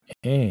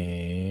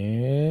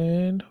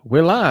And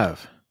we're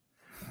live.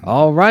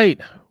 All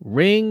right.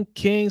 Ring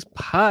Kings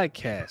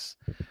podcast.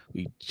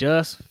 We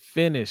just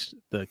finished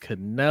the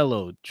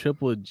Canelo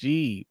Triple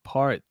G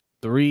Part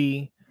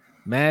 3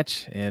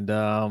 match. And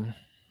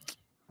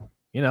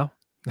it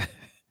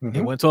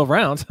went 12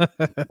 rounds.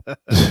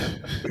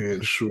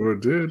 It sure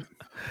did.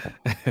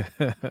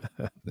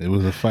 It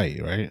was a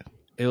fight, right?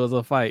 It was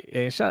a fight.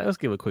 And let's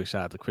give a quick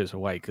shout out to Chris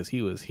White because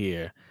he was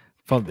here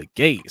from the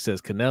gate. It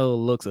says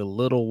Canelo looks a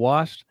little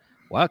washed.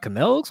 Wow,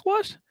 Canelo looks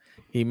washed.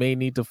 He may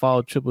need to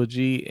follow Triple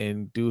G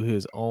and do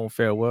his own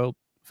farewell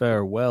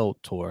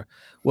tour.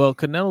 Well,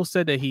 Canelo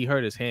said that he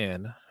hurt his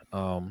hand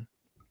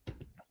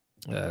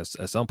at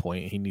some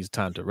point. He needs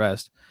time to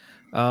rest.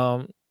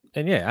 And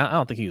yeah, I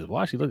don't think he was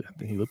washed. I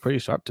think he looked pretty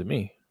sharp to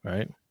me,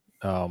 right?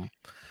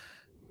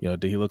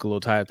 Did he look a little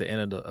tired at the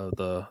end of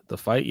the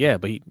fight? Yeah,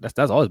 but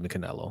that's always been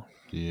Canelo.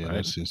 Yeah, right?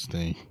 that's his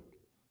thing.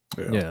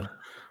 Yeah.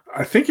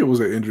 I think it was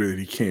an injury that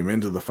he came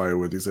into the fight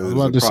with. He said I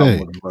was there's about a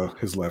to problem say. with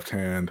his left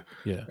hand.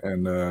 Yeah.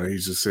 And he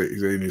said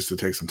he needs to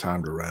take some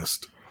time to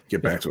rest,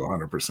 get back to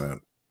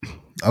 100%. I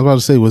was about to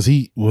say, was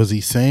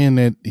he saying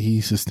that he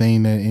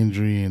sustained that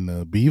injury in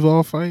the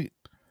Bivol fight?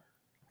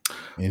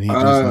 And he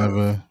just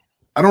never.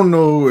 I don't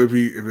know if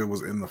it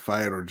was in the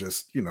fight or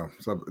just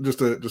just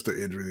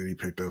an injury that he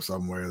picked up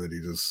somewhere that he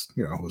just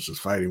was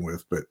just fighting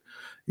with. But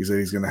he said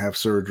he's going to have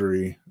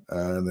surgery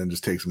and then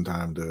just take some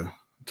time to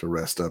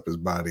rest up his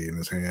body and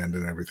his hand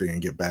and everything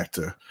and get back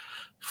to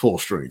full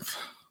strength.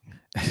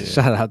 Yeah.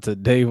 Shout out to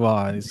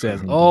Davon. He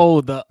says,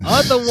 "Oh, the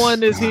other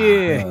one is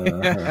here."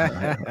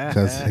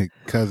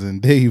 cousin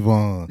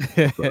Davon.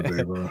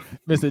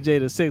 Mr.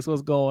 J6,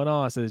 what's going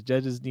on? Says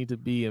judges need to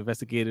be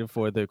investigated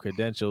for their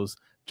credentials,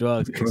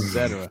 drugs,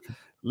 etc.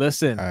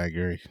 Listen, I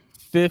agree.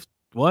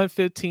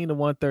 115 to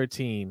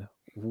 113.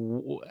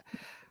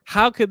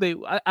 How could they?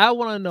 I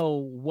want to know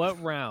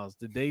what rounds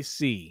did they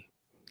see,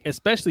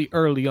 especially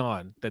early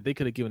on, that they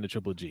could have given to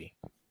Triple G.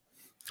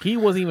 He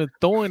wasn't even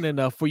throwing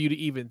enough for you to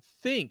even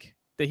think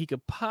that he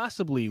could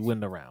possibly win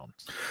the round.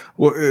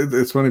 Well,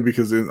 it's funny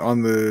because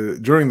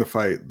during the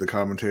fight, the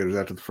commentators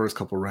after the first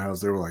couple of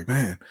rounds, they were like,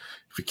 "Man,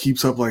 if it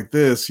keeps up like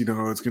this,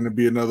 it's going to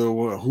be another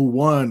who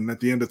won at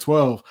the end of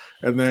 12."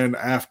 And then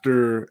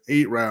after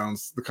 8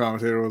 rounds, the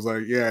commentator was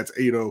like, "Yeah, it's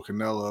 8-0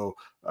 Canelo.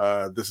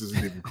 This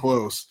isn't even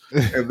close."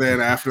 And then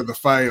after the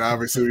fight,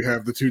 obviously we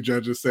have the two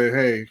judges say,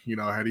 "Hey,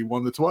 had he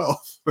won the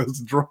 12th,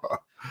 that's a draw."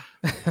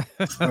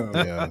 So,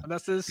 yeah,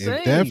 that's insane.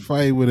 If that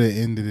fight would have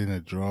ended in a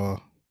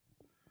draw,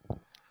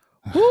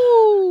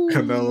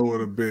 Canelo would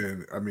have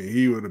been. I mean,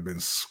 he would have been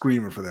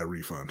screaming for that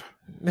refund.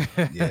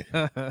 Yeah.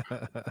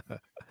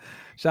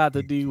 Shout out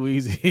to D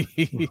Weezy.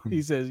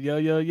 He says,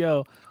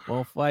 "Yo,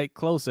 won't fight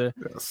closer."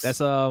 Yes. That's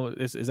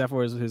is that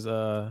for his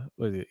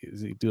what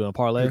is he doing a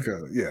parlay?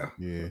 Yeah.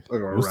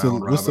 Like what's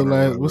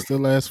the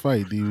last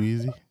fight, D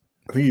Weezy?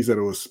 I think he said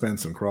it was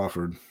Spence and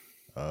Crawford.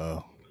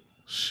 Oh,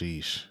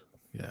 sheesh.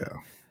 Yeah.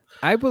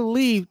 I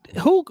believe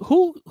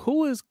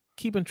who is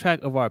keeping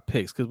track of our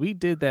picks, because we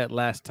did that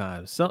last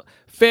time. So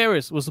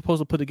Ferris was supposed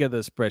to put together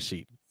a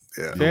spreadsheet.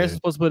 Yeah. Ferris was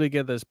supposed to put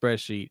together a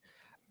spreadsheet.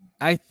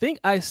 I think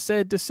I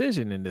said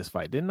decision in this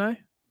fight, didn't I?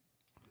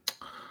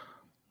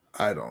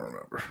 I don't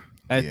remember.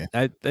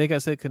 I think I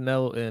said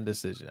Canelo in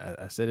decision.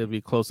 I said it'd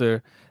be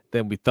closer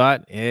than we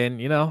thought, and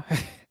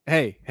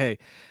hey,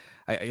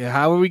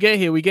 however we get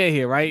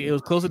here, right? It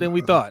was closer than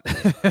we thought.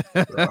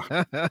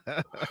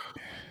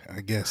 I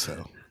guess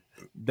so.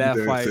 That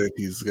fight, said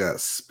he's got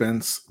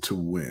Spence to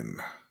win.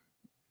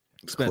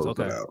 Spence,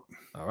 okay.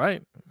 All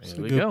right, it's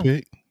a good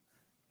pick.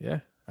 Yeah,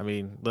 I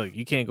mean, look,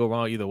 you can't go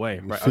wrong either way,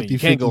 right? I mean, you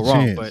can't go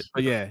wrong, but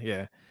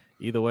yeah.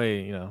 Either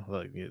way,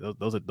 look,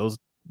 those are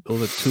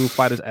two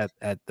fighters at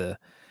the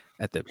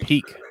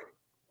peak.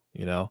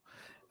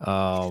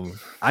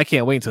 I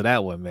can't wait until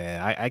that one,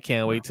 man. I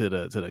can't wait to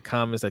the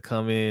comments that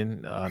come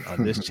in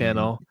on this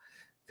channel,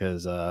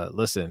 because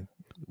listen,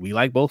 we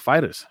like both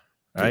fighters.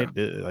 Right,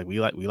 yeah. Like we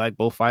like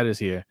both fighters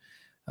here.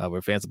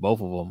 We're fans of both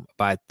of them,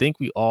 but I think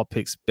we all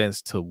pick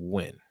Spence to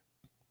win.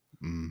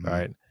 Mm-hmm.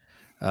 Right.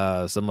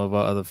 Some of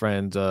our other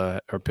friends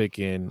are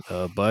picking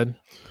Bud,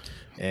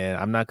 and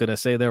I'm not gonna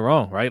say they're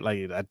wrong. Right.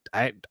 Like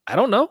I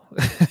don't know.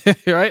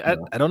 Right. Yeah.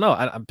 I don't know.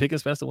 I'm picking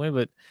Spence to win,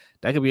 but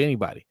that could be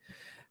anybody.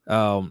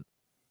 But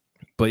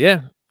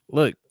yeah,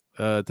 look,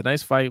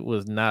 tonight's fight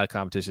was not a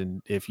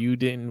competition. If you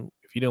didn't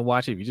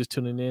watch it, if you're just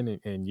tuning in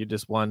and you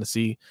just wanting to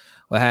see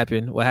what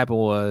happened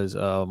was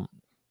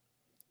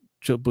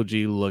Triple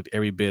G looked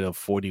every bit of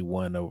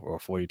 41 or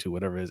 42,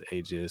 whatever his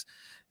age is,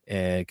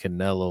 and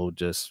Canelo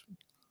just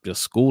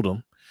schooled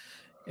him.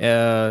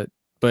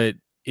 But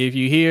if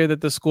you hear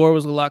that the score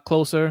was a lot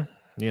closer,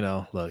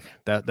 look,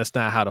 that's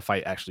not how the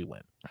fight actually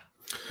went.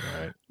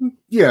 All right.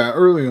 Yeah,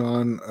 early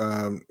on,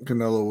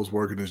 Canelo was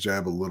working his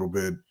jab a little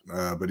bit,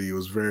 but he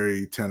was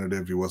very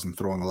tentative. He wasn't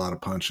throwing a lot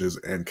of punches,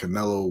 and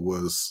Canelo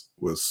was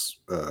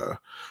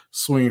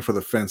swinging for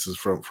the fences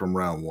from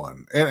round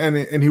one,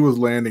 and he was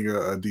landing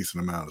a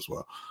decent amount as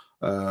well.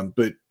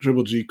 But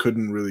Triple G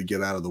couldn't really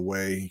get out of the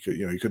way.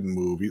 He couldn't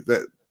move.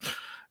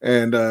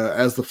 And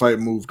as the fight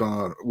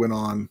went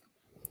on,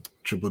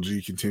 Triple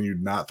G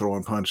continued not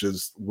throwing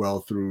punches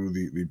well through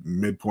the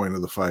midpoint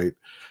of the fight.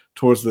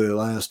 Towards the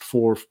last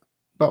four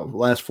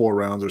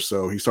rounds or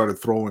so, he started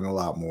throwing a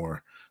lot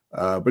more,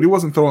 but he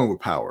wasn't throwing with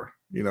power.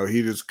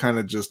 He just kind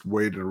of just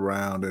waited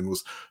around and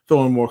was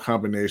throwing more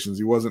combinations.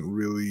 He wasn't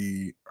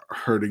really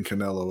hurting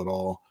Canelo at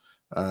all.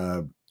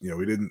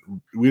 We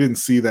didn't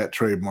see that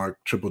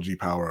trademark Triple G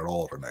power at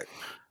all tonight.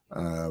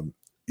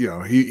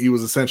 He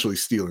was essentially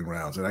stealing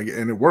rounds,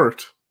 and it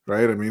worked,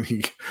 right? I mean,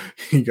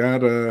 he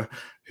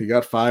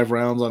got 5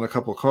 rounds on a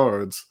couple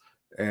cards,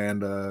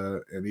 and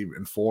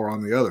even 4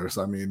 on the others.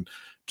 I mean,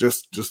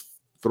 just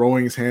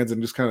throwing his hands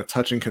and just kind of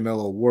touching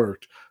Canelo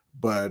worked,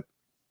 but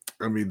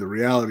I mean, the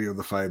reality of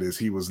the fight is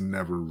he was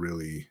never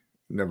really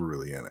in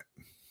it.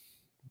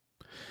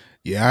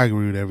 Yeah, I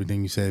agree with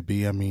everything you said,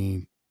 B. I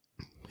mean,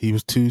 he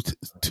was two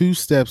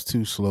steps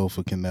too slow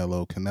for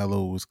Canelo.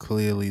 Canelo was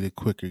clearly the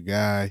quicker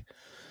guy,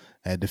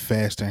 had the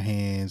faster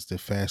hands, the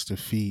faster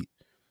feet.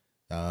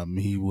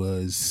 He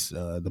was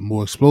the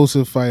more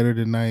explosive fighter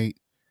tonight.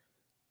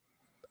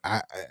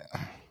 I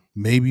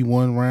maybe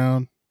one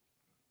round.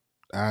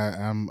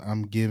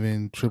 I'm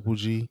giving Triple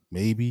G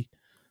maybe.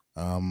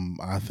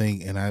 I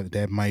think,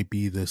 that might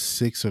be the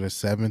 6th or the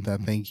 7th. I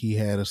think he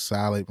had a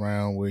solid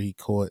round where he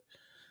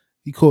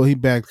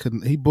backed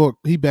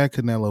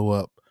Canelo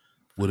up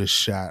with a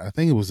shot. I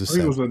think it was the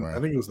 7th round.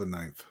 I think it was the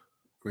 9th.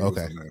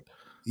 Okay.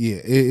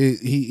 Yeah,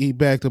 he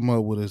backed him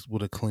up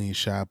with a clean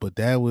shot, but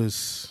that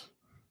was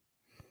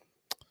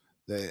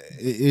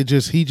he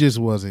just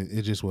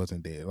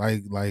wasn't there.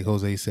 Like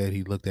Jose said,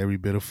 he looked every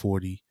bit of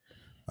 40.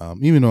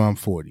 Even though I'm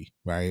 40,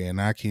 right, and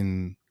I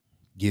can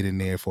get in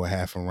there for a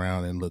half a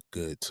round and look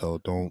good. So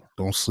don't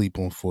sleep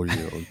on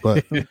 40-year-olds.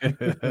 But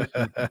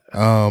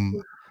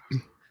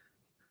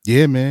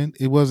yeah, man,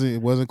 it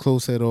wasn't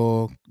close at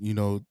all.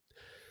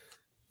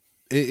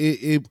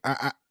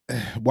 I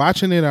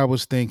watching it, I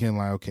was thinking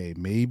like, okay,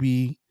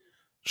 maybe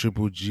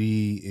Triple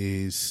G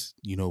is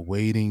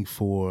waiting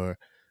for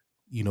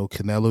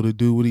Canelo to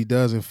do what he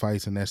does in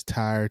fights, and that's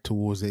tire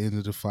towards the end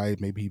of the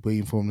fight. Maybe he's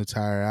waiting for him to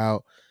tire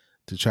out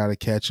to try to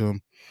catch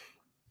him.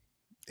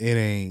 It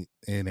ain't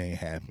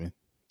happen.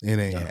 It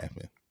ain't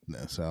happen. No,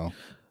 so,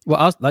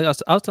 well, I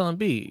was telling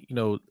B,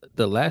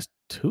 the last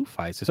 2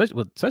 fights,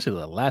 especially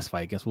the last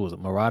fight against, what was it,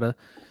 Murata?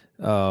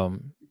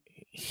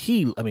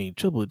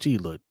 Triple G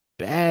looked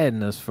bad in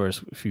those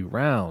first few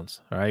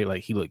rounds, right?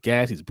 Like, he looked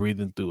gassed. He's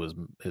breathing through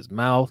his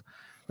mouth,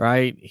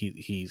 right?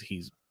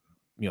 He's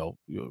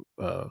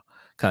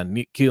kind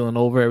of keeling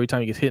over every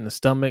time he gets hit in the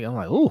stomach. I'm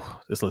like, ooh,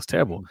 this looks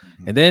terrible.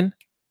 Mm-hmm. And then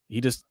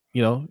he just,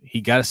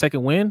 he got a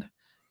second win,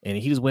 and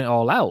he just went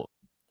all out.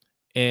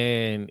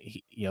 And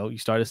you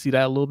started to see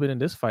that a little bit in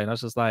this fight. And I was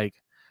just like,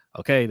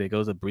 okay, there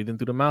goes the breathing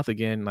through the mouth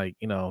again. Like,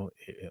 here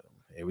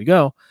we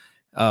go.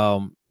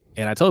 And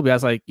I told you, I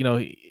was like,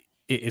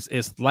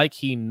 it's like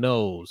he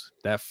knows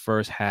that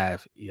first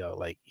half,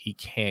 like he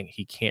can't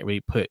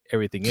really put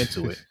everything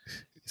into it.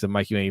 He said,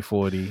 Mike, you ain't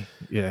 40.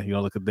 Yeah, you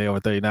don't look a day over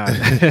 39.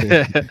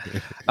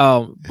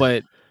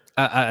 But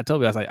I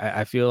told you, I was like,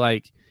 I feel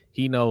like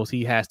he knows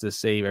he has to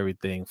save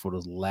everything for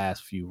those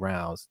last few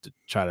rounds to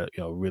try to,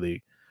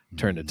 really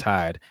turn the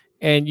tide.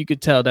 And you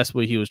could tell that's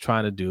what he was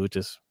trying to do. It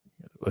just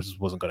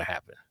wasn't going to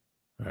happen.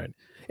 Right.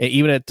 And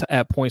even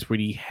at points where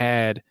he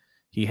had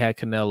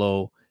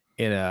Canelo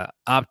in an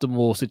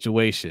optimal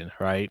situation,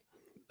 right,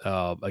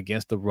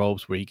 against the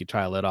ropes where he could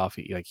try to let off,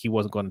 he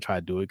wasn't going to try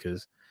to do it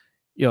because,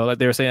 like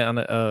they were saying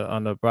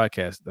on the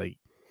broadcast, like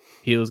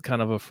he was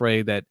kind of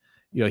afraid that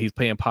he's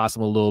playing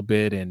possum a little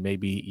bit and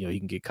maybe he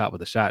can get caught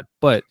with a shot.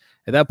 But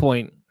at that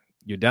point,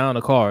 you're down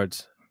the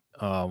cards.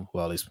 Well,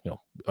 at least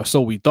or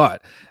so we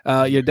thought.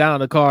 You're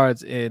down the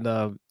cards, and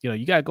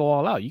you got to go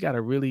all out. You got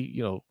to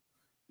really,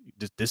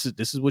 this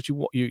is what you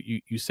want.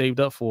 You saved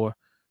up for.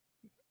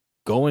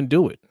 Go and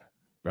do it,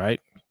 right?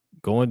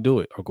 Go and do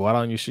it, or go out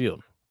on your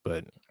shield.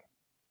 But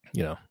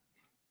that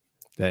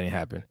ain't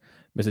happen.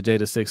 Mr.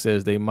 Jada6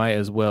 says they might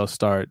as well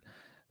start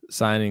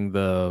singing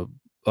the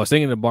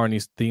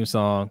Barney's theme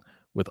song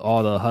with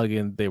all the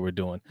hugging they were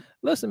doing.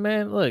 Listen,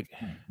 man, look.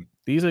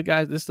 These are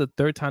guys, this is the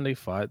 3rd time they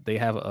fought. They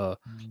have a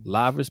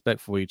lot of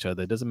respect for each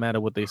other. It doesn't matter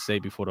what they say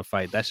before the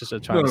fight. That's just a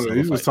trying to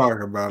he was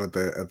talking about it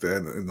at the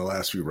end in the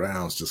last few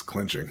rounds, just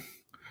clinching.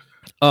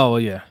 Oh,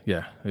 yeah.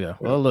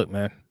 Well, look,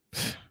 man.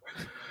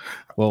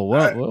 Well,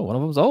 one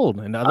of them's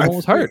old and the other one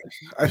was hurt.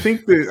 I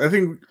think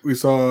we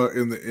saw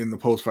in the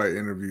post-fight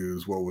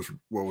interviews what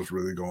was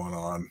really going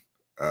on.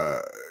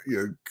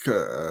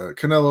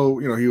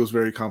 Canelo, he was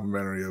very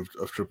complimentary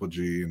of Triple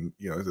G, and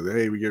he said,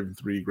 hey, we gave him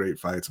 3 great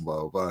fights and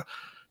blah blah blah.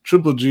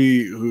 Triple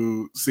G,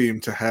 who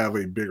seemed to have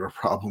a bigger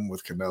problem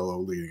with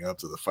Canelo leading up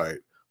to the fight,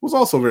 was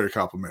also very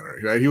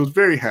complimentary, right? He was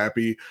very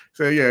happy. He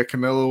said, yeah,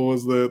 Canelo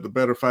was the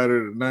better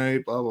fighter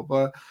tonight, blah, blah,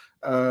 blah.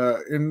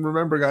 And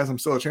remember, guys, I'm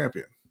still a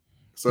champion.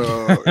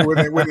 So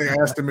when they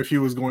asked him if he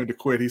was going to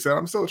quit, he said,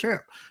 I'm still a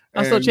champ.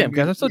 I'm still a champ,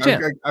 guys. I'm still a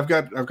champ. I've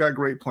got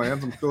great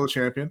plans. I'm still a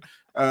champion.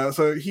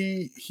 So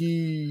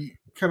he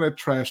kind of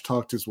trash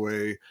talked his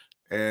way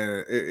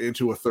and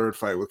into a third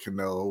fight with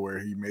Canelo where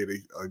he made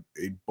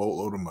a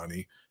boatload of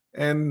money.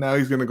 And now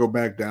he's going to go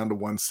back down to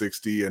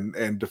 160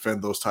 and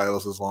defend those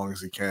titles as long as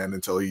he can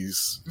until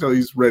he's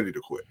ready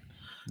to quit.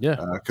 Yeah,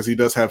 because he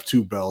does have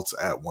 2 belts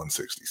at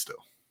 160 still.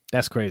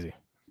 That's crazy.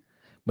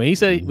 When he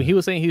said when he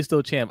was saying he's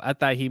still champ, I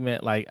thought he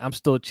meant like I'm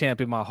still champ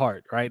in my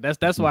heart, right?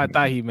 That's what I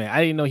thought he meant.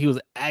 I didn't know he was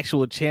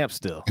actual champ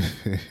still.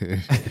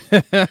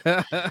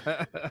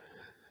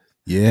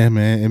 Yeah,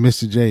 man. And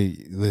Mr.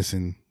 J,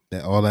 listen,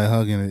 all that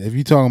hugging. If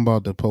you're talking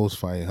about the post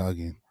fight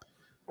hugging,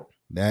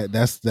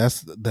 that's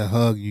the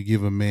hug you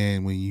give a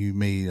man when you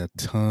made a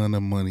ton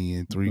of money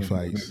in 3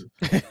 fights.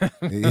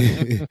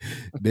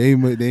 They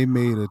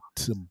made a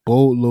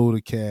boatload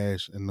of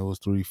cash in those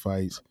 3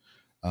 fights.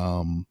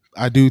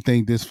 I do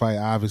think this fight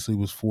obviously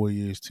was 4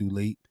 years too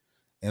late,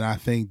 and I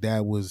think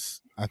that was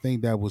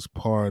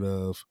part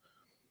of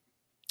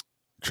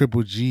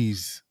Triple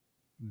G's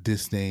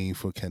disdain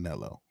for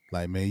Canelo.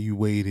 Like, man, you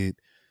waited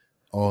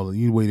 4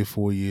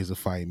 years to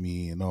fight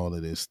me and all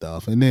of this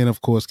stuff, and then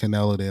of course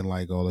Canelo didn't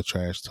like all the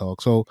trash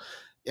talk. So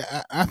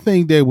yeah, I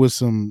think there was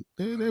some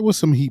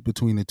heat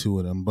between the two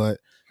of them. But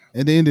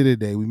at the end of the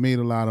day, we made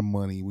a lot of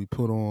money. We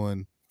put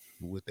on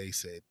what they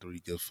said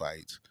 3 good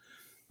fights.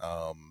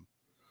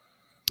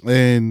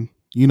 And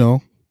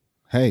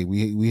hey,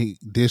 we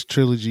this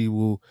trilogy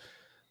will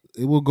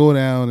go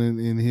down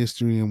in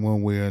history in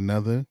one way or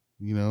another.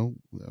 I'm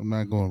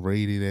not going to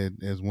rate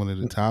it as one of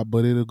the top,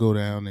 but it'll go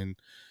down and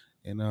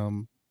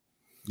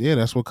yeah,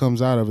 that's what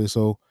comes out of it.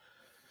 So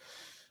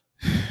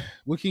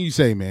what can you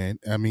say, man?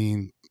 I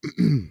mean,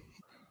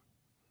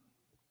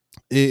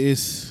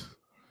 it's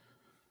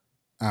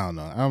I don't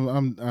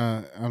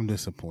know. I'm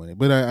disappointed,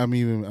 but I'm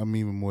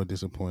even more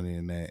disappointed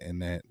in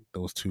that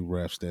those 2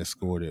 refs that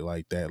scored it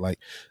like that. Like,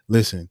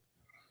 listen,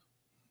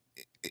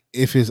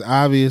 if it's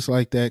obvious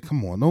like that,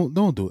 come on,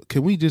 don't do it.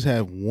 Can we just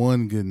have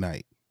one good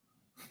night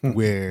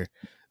where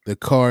the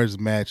cards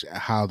match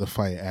how the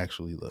fight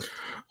actually looked?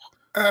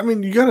 I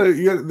mean, you gotta.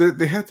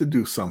 They have to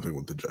do something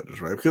with the judges,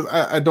 right? Because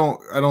I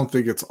don't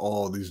think it's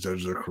all these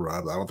judges are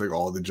corrupt. I don't think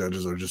all the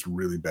judges are just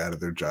really bad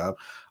at their job.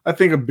 I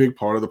think a big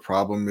part of the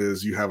problem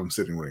is you have them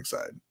sitting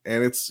ringside,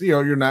 and it's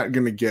you're not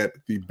going to get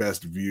the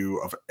best view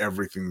of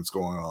everything that's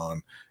going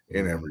on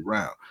in every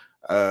round.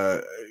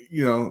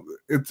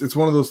 It's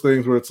one of those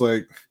things where it's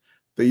like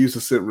they used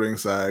to sit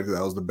ringside.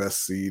 That was the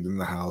best seat in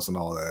the house and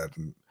all that,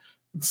 and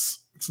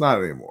it's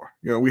not anymore.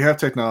 We have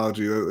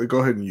technology. Go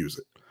ahead and use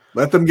it.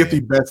 Let them get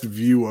the best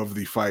view of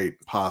the fight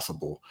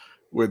possible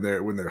when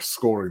they're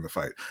scoring the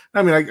fight.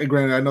 I mean,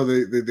 granted, I know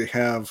they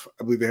have,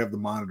 I believe they have the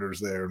monitors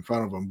there in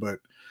front of them, but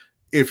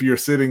if you're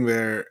sitting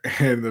there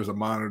and there's a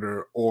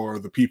monitor or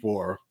the people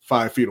are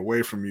 5 feet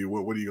away from you,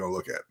 what are you gonna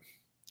look at?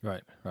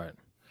 Right.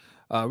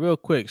 Real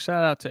quick,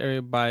 shout out to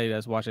everybody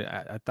that's watching.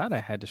 I thought I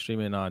had to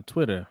stream it on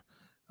Twitter.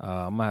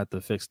 I might have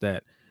to fix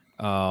that.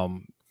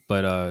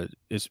 But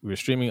we're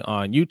streaming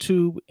on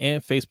YouTube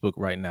and Facebook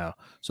right now.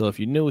 So if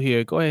you're new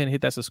here, go ahead and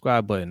hit that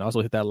subscribe button.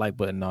 Also hit that like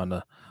button on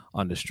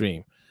the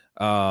stream.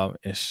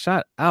 And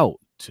shout out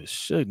to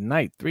Suge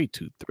Knight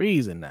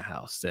 323's in the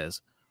house.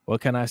 Says,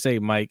 what can I say,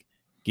 Mike?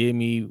 Give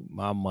me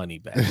my money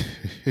back.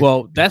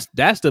 Well, that's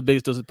the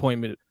biggest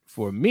disappointment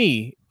for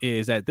me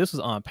is that this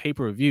was on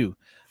pay-per-view.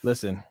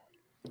 Listen,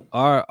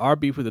 our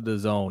beef with the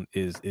DAZN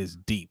is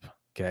deep.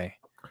 Okay.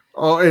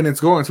 Oh, and it's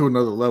going to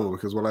another level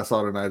because what I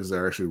saw tonight is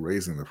they're actually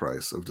raising the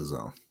price of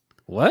DAZN.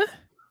 What?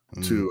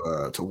 To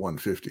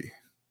 150.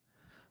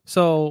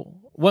 So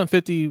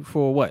 150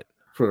 for what?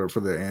 For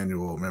the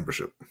annual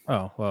membership.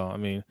 Oh, well, I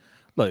mean,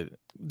 look,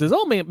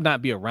 DAZN may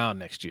not be around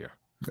next year.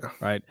 Yeah.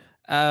 Right.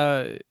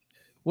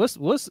 What's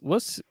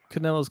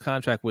Canelo's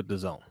contract with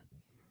DAZN?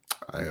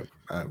 I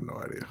have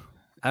no idea.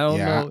 I don't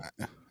know.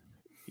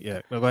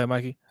 Yeah. Go ahead,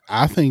 Mikey.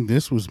 I think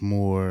this was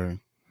more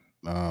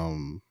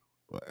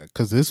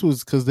because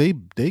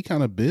they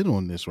kind of bid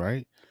on this,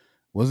 right?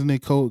 Wasn't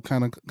it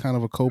kind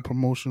of a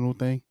co-promotional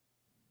thing?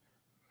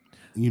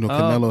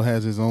 Canelo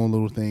has his own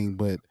little thing,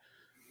 but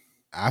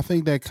I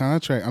think that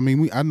contract. I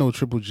mean, I know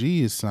Triple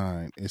G is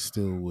signed. It's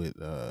still with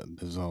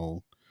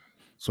DAZN,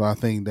 so I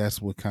think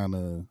that's what kind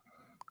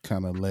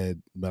of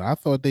led. But I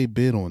thought they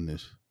bid on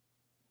this.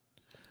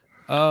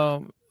 I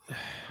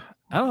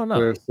don't know.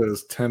 Where it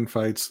says 10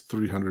 fights,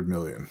 $300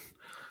 million.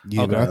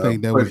 Yeah, okay. But I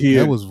think that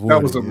was voided,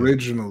 that was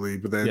originally,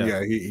 but then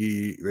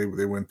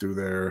they went through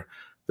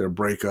their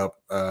breakup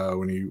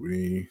when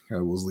he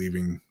was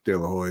leaving De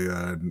La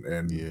Hoya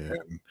and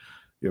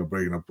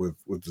breaking up with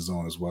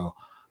DAZN as well.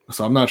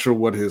 So I'm not sure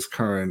what his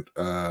current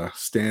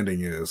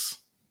standing is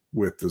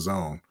with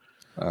DAZN.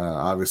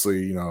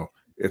 Obviously,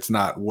 it's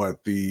not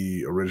what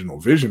the original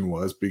vision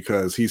was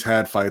because he's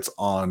had fights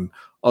on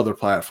other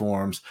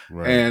platforms,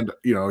 right. And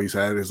he's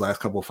had his last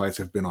couple of fights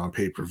have been on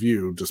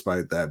pay-per-view,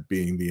 despite that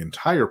being the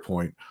entire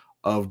point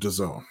of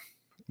DAZN,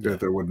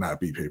 that there would not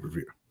be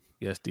pay-per-view.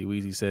 Yes, D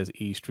Weezy says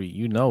E Street.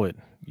 You know it.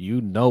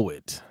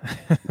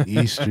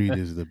 E Street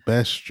is the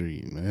best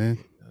street, man.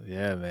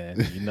 Yeah,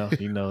 man. You know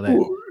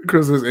that.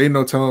 Because there ain't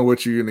no telling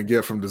what you're gonna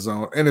get from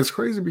DAZN, and it's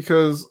crazy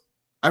because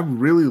I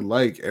really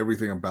like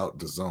everything about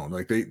DAZN.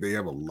 Like they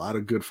have a lot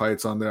of good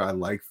fights on there. I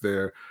like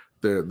the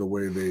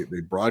way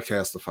they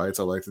broadcast the fights.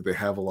 I like that they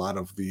have a lot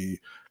of the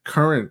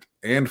current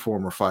and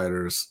former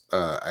fighters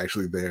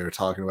actually there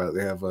talking about it.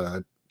 They have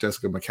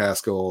Jessica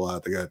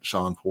McCaskill, they got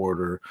Sean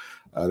Porter,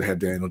 they had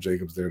Daniel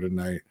Jacobs there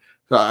tonight.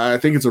 So I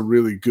think it's a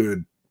really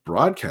good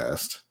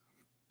broadcast.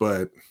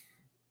 But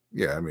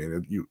yeah, I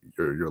mean,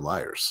 you're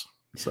liars.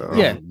 So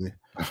Yeah.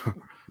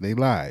 They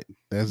lied.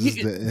 That's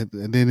just at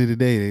the end of the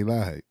day, they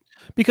lied.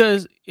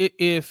 Because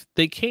if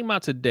they came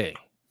out today,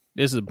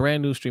 this is a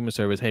brand new streaming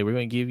service. Hey, we're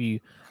going to give you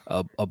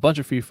a bunch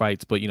of free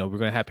fights, but we're going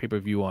to have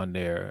pay-per-view on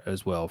there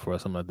as well for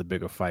some of the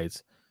bigger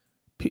fights.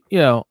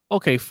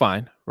 Okay,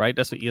 fine, right?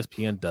 That's what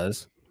ESPN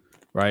does,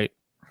 right?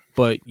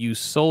 But you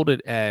sold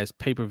it as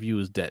pay-per-view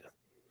is dead,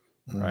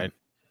 right?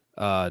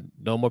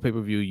 No more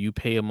pay-per-view. You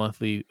pay a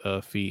monthly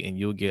fee and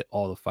you'll get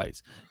all the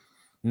fights.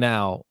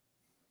 Now,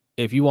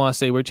 if you want to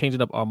say we're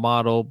changing up our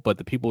model, but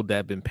the people that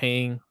have been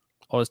paying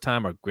all this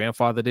time are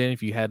grandfathered in,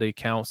 if you had the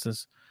account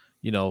since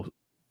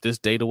this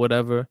date or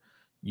whatever,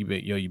 you've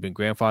been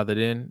grandfathered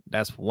in,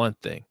 that's one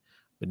thing.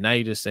 But now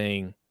you're just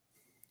saying,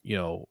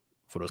 for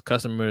those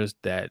customers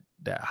that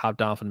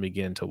hopped on from the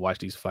beginning to watch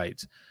these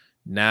fights,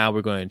 now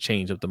we're going to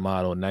change up the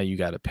model. Now you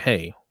got to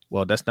pay.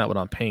 Well, that's not what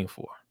I'm paying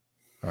for.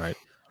 All right.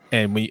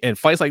 And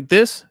fights like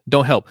this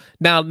don't help.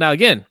 Now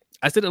again,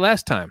 I said it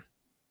last time,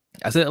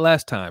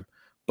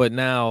 but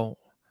now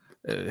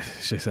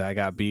she said I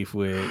got beef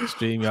with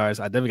StreamYards.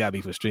 I definitely got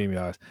beef with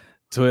StreamYards.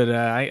 Twitter,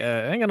 I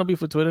ain't got no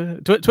beef with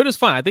Twitter. Twitter's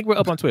fine. I think we're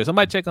up on Twitter.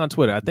 Somebody check on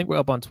Twitter. I think we're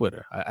up on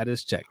Twitter. I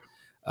just checked.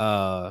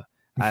 And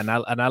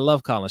I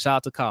love Colin. Shout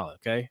out to Colin.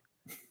 Okay,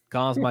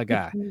 Colin's my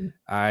guy.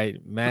 All right,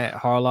 Matt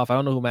Harloff. I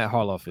don't know who Matt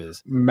Harloff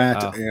is.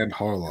 Matt and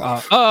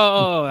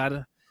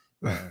Harloff.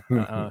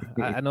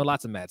 I know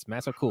lots of Matts.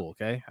 Matts are cool.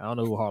 Okay, I don't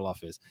know who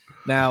Harloff is.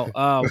 Now,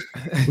 I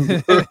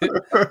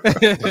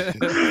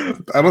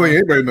don't think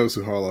anybody knows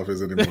who Harloff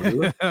is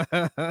anymore.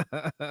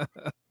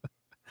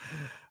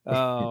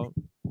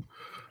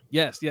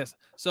 Yes.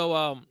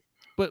 So,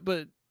 but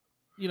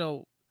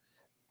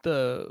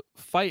the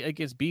fight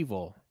against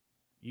Bivol,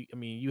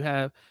 you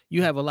have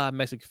a lot of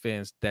Mexican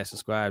fans that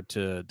subscribe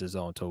to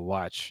DAZN to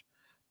watch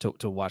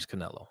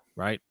Canelo,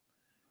 right?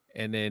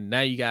 And then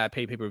now you got to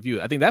pay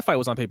pay-per-view. I think that fight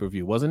was on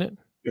pay-per-view, wasn't it?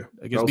 Yeah,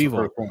 against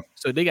Bivol.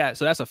 So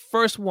that's the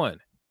first one,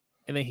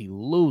 and then he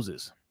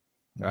loses,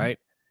 right?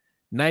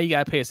 Now you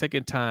got to pay a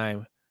second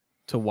time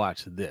to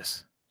watch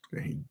this.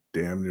 And he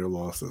damn near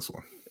lost this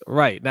one.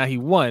 Right. Now he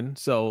won,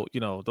 so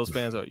those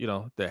fans are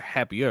they're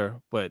happier,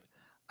 but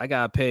I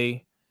gotta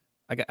pay.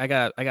 I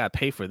gotta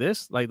pay for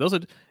this. Like those are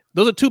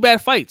two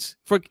bad fights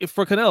for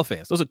Canelo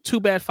fans. Those are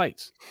two bad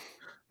fights.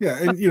 Yeah,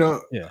 and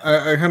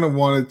I kind of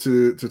wanted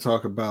to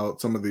talk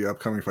about some of the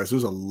upcoming fights.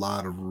 There's a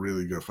lot of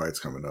really good fights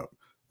coming up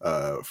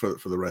for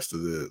the rest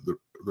of the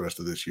rest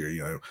of this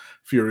year.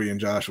 Fury and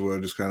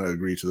Joshua just kind of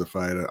agreed to the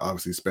fight.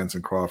 Obviously, Spence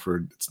and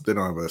Crawford. They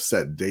don't have a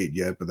set date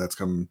yet, but that's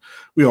coming.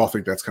 We all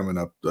think that's coming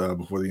up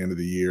before the end of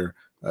the year.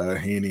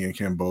 Haney and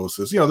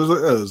Kambosos.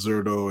 There's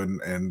Zerdo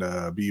and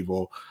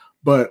Bivol.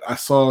 But I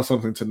saw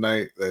something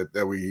tonight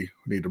that we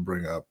need to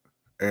bring up,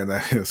 and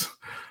that is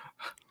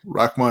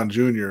Rahman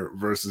Jr.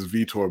 versus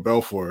Vitor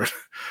Belfort.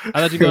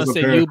 I thought you were going to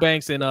say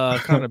Eubanks and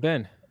Conor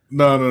Benn.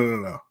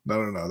 No.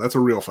 That's a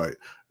real fight.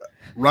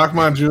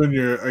 Rahman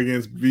Jr.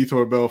 against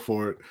Vitor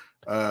Belfort,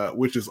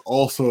 which is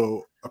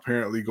also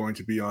apparently going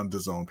to be on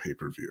DAZN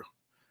pay-per-view.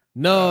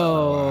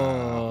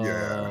 No.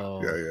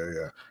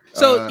 Yeah.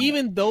 So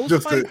even those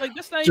fights,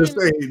 that's not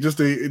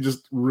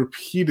just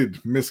repeated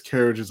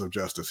miscarriages of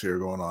justice here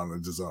going on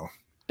in DAZN.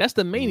 That's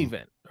the main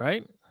event,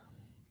 right?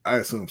 I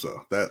assume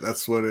so.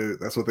 That's what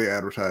they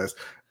advertised,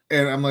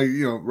 and I'm like,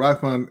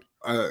 Rahman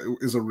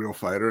is a real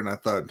fighter, and I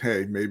thought,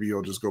 hey, maybe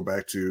he'll just go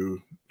back to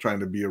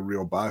trying to be a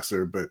real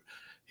boxer, but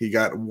he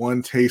got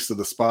one taste of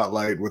the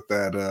spotlight with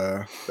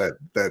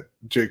that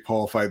Jake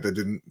Paul fight that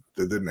didn't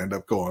end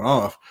up going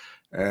off,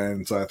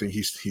 and so I think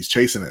he's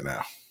chasing it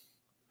now.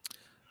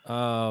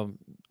 We're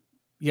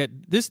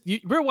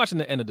watching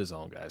the end of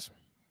DAZN, guys,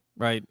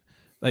 right?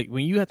 Like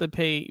when you have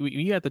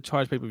to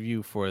charge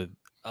pay-per-view for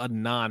a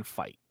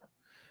non-fight.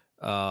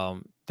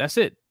 That's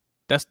it.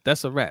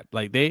 That's a wrap.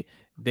 Like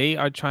they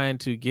are trying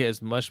to get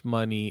as much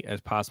money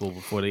as possible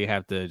before they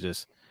have to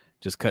just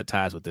cut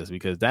ties with this,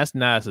 because that's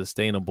not a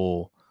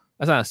sustainable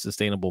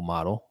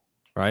model,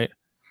 right?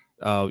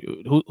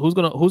 Who's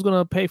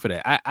gonna pay for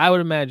that? I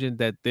would imagine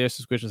that their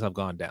subscriptions have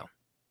gone down.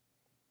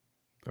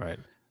 Right.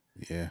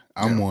 Yeah,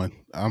 I'm one.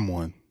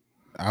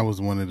 I was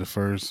one of the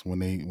first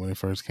when it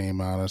first came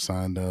out. I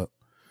signed up,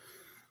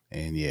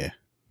 and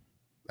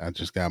I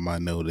just got my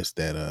notice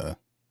that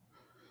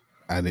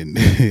I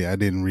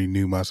didn't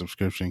renew my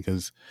subscription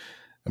because,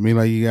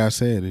 like you guys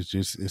said,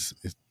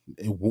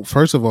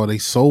 first of all, they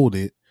sold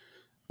it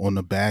on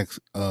the backs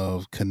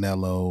of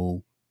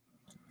Canelo,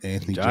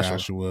 Anthony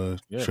Joshua,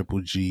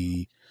 Triple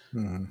G.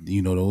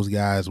 Mm-hmm. Those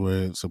guys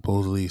were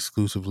supposedly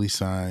exclusively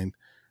signed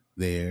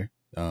there.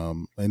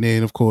 And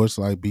then, of course,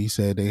 like B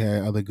said, they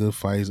had other good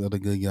fights, other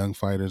good young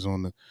fighters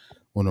on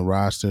on the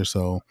roster.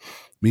 So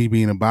me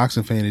being a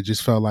boxing fan, it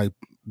just felt like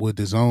with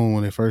the zone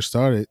when it first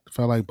started, it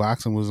felt like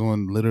boxing was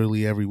on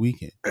literally every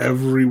weekend.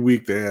 Every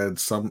week they had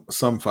some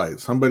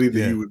fight, somebody that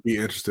Yeah. you would be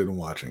interested in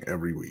watching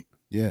every week.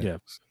 Yeah.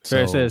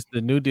 Ferris says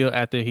the new deal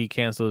after he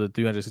canceled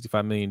the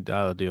 $365 million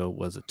deal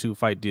was a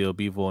 2-fight deal,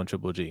 Bivol and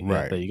Triple G.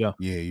 Right. Yeah, there you go.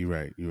 Yeah, you're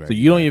right. So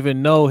you don't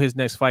even know his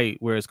next fight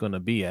where it's going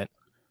to be at.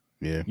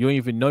 Yeah. You don't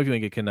even know if you're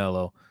going to get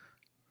Canelo.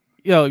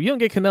 Yo, you don't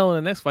get Canelo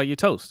in the next fight, you're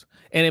toast.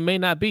 And it may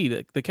not be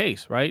the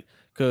case, right?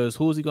 Because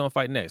who is he going to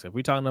fight next? If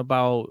we're talking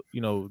about,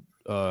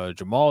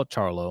 Jamal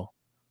Charlo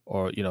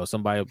or,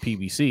 somebody at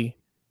PBC,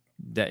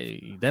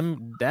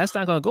 that's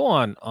not going to go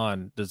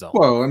on the zone.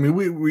 Well, I mean,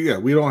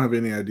 we don't have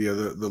any idea.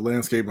 The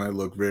landscape might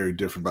look very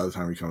different by the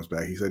time he comes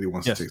back. He said he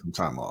wants to take some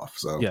time off.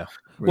 So yeah,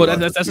 well,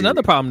 that's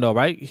another problem though,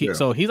 right?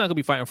 So he's not going to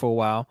be fighting for a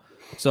while.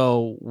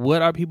 So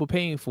what are people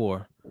paying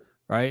for,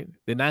 right?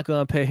 They're not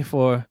going to pay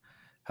for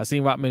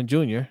Hakeem Rottman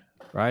Jr.,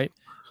 right?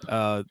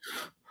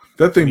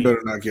 That thing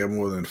better not get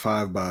more than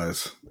 5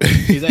 buys.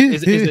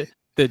 Is it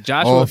the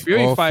Joshua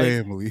Fury all fight?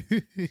 Family.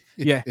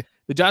 Yeah,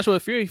 the Joshua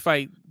Fury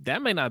fight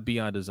that may not be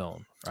on the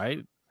zone,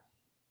 right?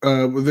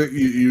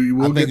 You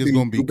will get it's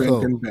going to be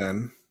Eubank and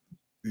Ben.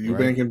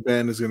 Eubank and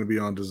Ben is going to be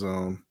on the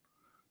zone.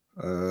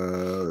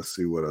 Let's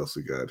see what else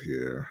we got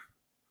here.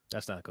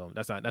 That's not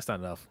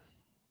enough.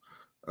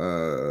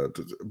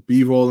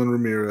 Bivol and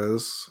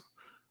Ramirez.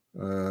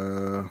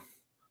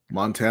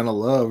 Montana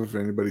Love, if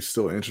anybody's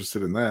still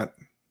interested in that.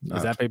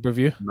 Is that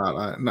pay-per-view?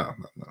 No.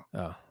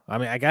 Oh, I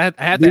mean, I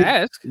had to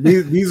ask.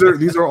 These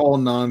are all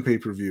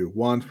non-pay-per-view.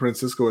 Juan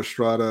Francisco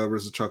Estrada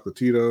versus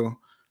Chocolatito.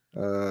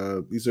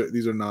 These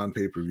are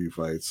non-pay-per-view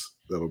fights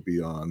that'll be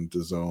on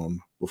DAZN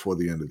before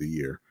the end of the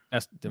year.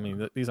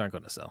 These aren't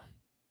going to sell.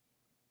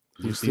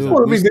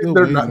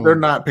 They're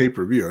not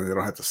pay-per-view. I mean, they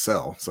don't have to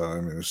sell. So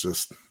I mean, it's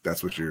just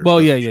that's what you're.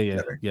 Well,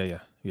 yeah.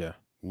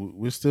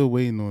 We're still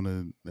waiting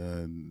on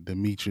the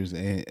Demetrius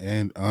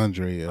and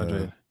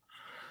Andre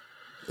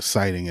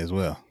sighting as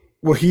well.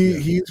 Well,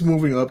 he's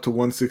moving up to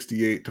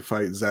 168 to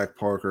fight Zach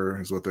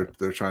Parker is what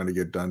they're trying to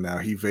get done now.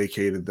 He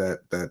vacated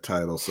that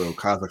title, so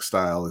Kazakh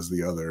Style is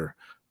the other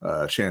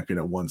champion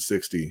at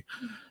 160.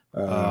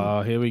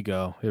 Here we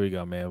go,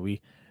 man.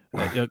 We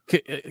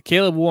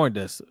Caleb warned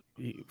us.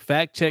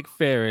 Fact check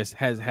Ferris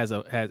has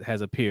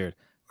appeared.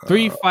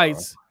 3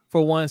 fights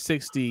for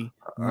 160,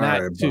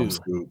 not right, 2.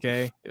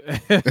 Okay.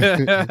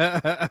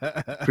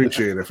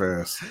 Appreciate it,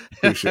 Ferris.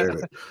 Appreciate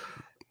it.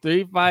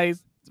 3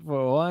 fights for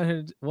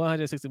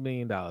 $160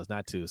 million,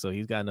 not 2. So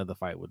he's got another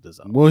fight with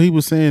DAZN. Well, he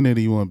was saying that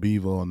he want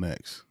Bivol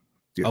next.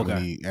 Yeah.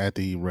 Okay.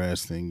 After he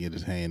rests and get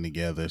his hand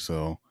together.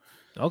 So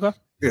okay.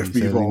 If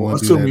Bivol,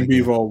 assuming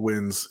Bivol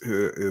wins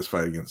his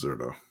fight against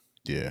Zurdo.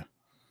 Yeah.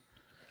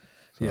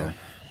 So. Yeah.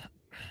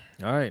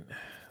 All right.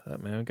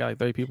 Man, we got like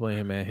 30 people in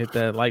here, man. Hit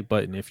that like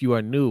button. If you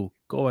are new,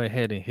 go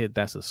ahead and hit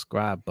that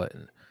subscribe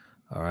button.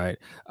 All right.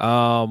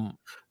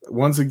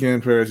 Once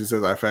again, Paris, he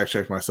says, I fact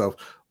checked myself.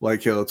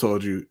 Like Kayla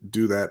told you,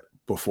 do that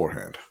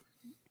beforehand.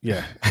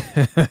 Yeah.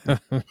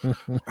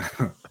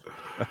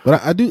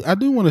 But I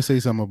do want to say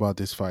something about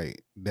this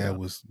fight that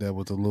was a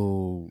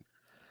little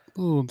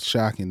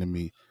shocking to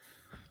me.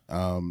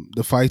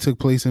 The fight took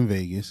place in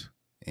Vegas,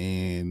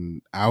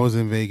 and I was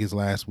in Vegas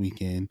last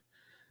weekend,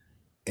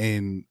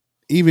 and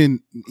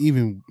even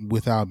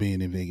without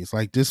being in Vegas,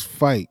 like this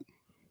fight,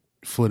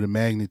 for the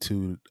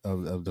magnitude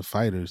of the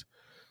fighters,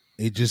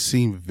 it just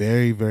seemed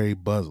very, very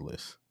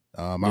buzzless.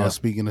 I was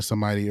speaking to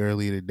somebody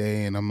earlier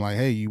today, and I'm like,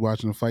 "Hey, you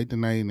watching the fight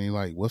tonight?" And they're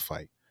like, "What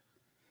fight?"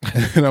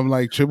 And I'm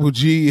like, "Triple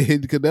G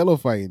and Canelo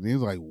fight." And he's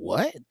like,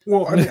 "What?"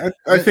 Well, I mean,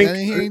 I think I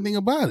didn't hear anything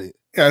about it.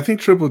 Yeah, I think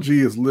Triple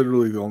G is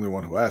literally the only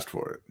one who asked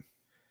for it.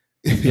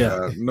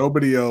 Yeah,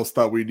 nobody else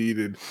thought we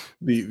needed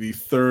the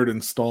third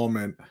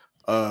installment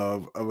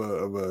of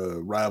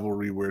a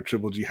rivalry where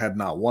Triple G had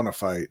not won a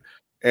fight,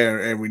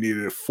 and we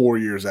needed it 4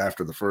 years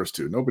after the first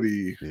 2.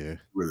 Nobody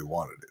really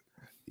wanted it.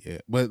 Yeah,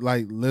 but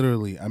like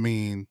literally, I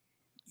mean,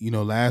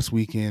 last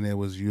weekend it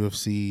was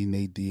UFC,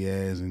 Nate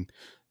Diaz, and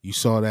you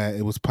saw that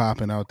it was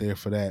popping out there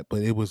for that,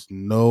 but it was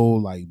no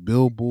like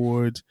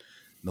billboards,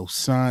 no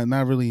sign,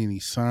 not really any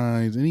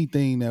signs,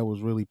 anything that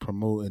was really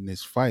promoting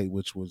this fight,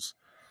 which was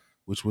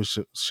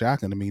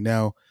shocking to me.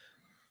 Now,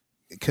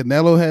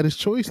 Canelo had his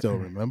choice though.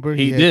 Remember,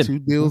 he had 2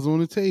 deals on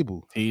the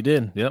table. He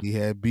did. Yep. He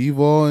had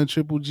Bivol and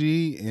Triple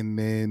G, and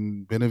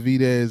then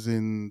Benavidez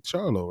and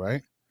Charlo,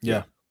 right?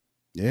 Yeah.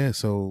 Yeah.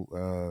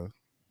 So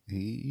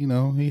he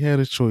had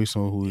a choice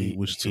on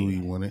which 2 he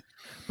wanted.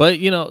 But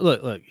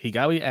look, he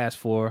got what he asked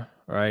for,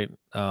 right?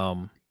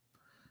 But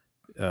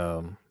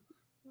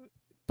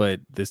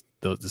this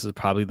is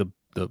probably the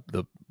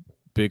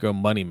bigger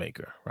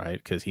moneymaker, right?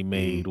 Because he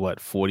made what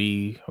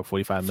 40 or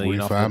 45 million.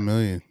 45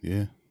 million,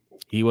 yeah.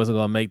 He wasn't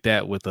gonna make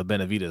that with the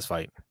Benavidez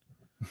fight,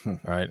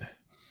 right?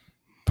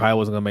 Probably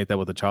wasn't gonna make that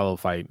with the Charlo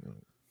fight.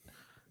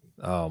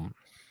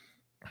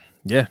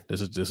 Yeah, this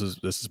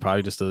is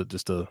probably just a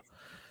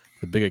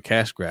bigger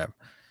cash grab,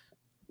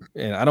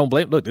 and I don't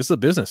blame. Look, this is a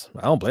business.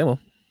 I don't blame him,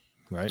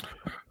 right?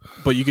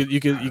 But you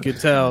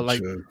could tell,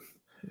 like,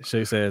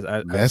 Shay says,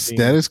 I That seen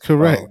is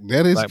correct. well,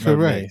 That is Black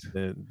Monday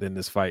correct. than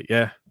this fight.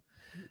 Yeah.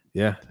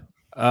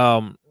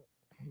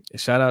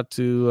 Shout out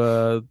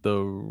to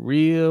the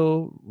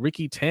real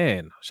Ricky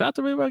Tan. Shout out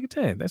to real Ricky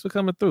Tan. Thanks for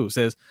coming through.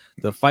 Says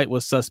the fight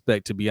was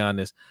suspect, to be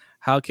honest.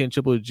 How can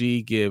Triple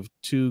G give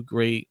two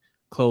great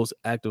close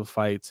active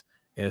fights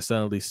and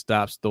suddenly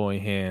stops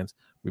throwing hands?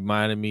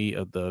 Reminded me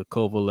of the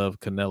Kovalev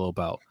Canelo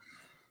bout.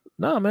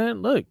 Nah,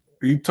 man, look.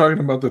 Are you talking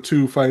about the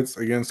 2 fights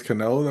against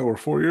Canelo that were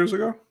 4 years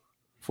ago?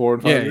 4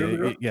 and 5 years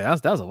ago? Yeah.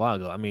 That was a while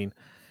ago. I mean,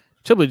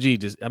 Triple G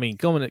coming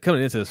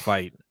into this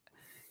fight,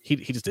 he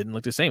just didn't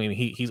look the same. I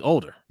mean, he's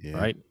older,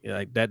 right?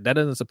 Like that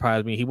doesn't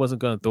surprise me. He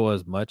wasn't going to throw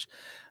as much.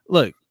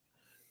 Look,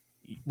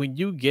 when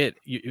you get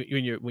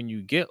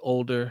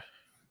older,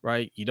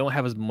 right? You don't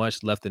have as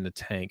much left in the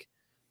tank.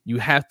 You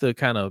have to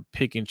kind of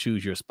pick and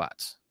choose your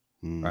spots,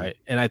 right?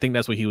 And I think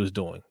that's what he was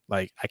doing.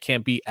 Like, I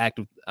can't be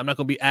active. I'm not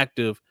going to be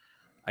active.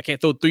 I can't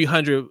throw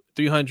 300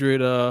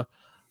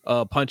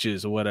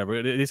 punches or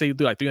whatever. They say you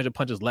do like 300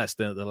 punches less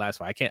than the last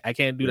fight. I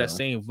can't do that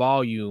same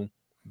volume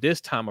this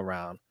time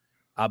around.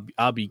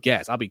 I'll be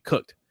gassed. I'll be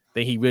cooked.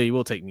 Then he really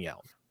will take me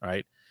out,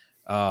 right?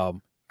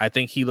 I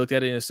think he looked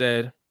at it and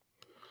said,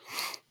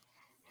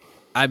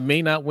 I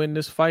may not win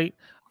this fight.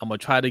 I'm gonna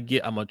try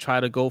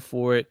to go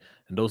for it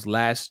in those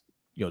last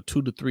 2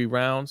 to 3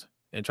 rounds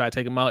and try to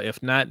take him out.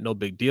 If not, no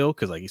big deal.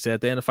 Because like you said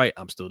at the end of the fight,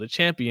 I'm still the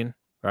champion,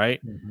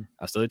 right? Mm-hmm.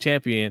 I'm still the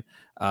champion.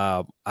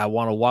 I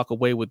want to walk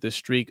away with this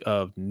streak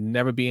of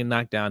never being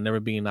knocked down,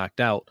 never being knocked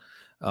out,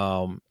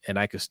 and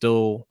I could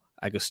still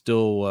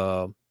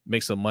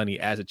make some money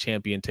as a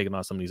champion taking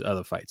on some of these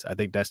other fights. I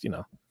think that's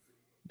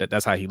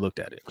that's how he looked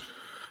at it.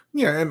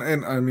 Yeah,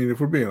 and I mean, if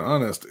we're being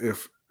honest,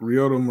 if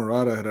Ryota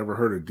Murata had ever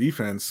heard of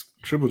defense,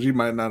 Triple G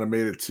might not have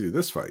made it to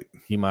this fight.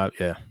 He might,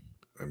 yeah.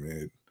 I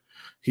mean,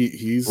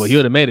 he would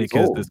have made it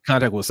because this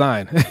contract was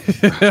signed.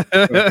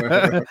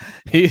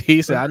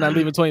 he said, "I'm not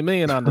leaving $20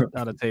 million on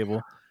the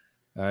table."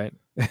 All right.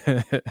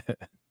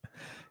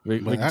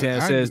 Ricky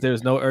Tan says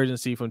there's no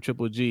urgency from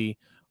Triple G.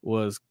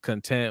 Was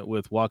content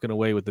with walking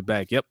away with the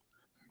bag. Yep.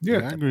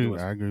 Yeah, I agree with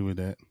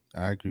that.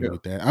 I agree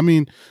with that. I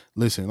mean,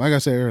 listen, like I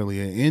said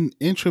earlier,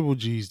 in Triple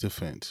G's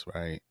defense,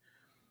 right?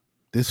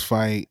 This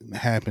fight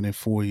happening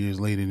 4 years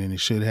later than it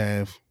should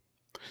have.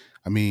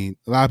 I mean,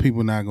 a lot of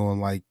people not going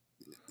to like,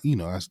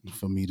 that's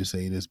for me to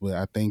say this, but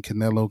I think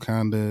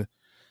Canelo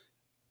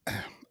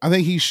I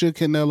think he shook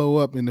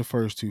Canelo up in the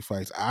first 2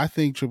 fights. I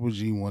think Triple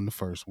G won the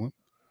first one.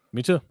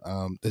 Me too.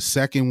 The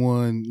second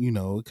one,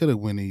 it could have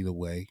went either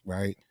way,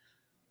 right?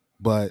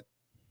 But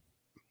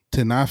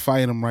to not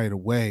fight him right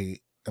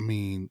away, I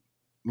mean,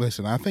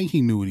 listen, I think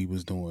he knew what he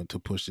was doing to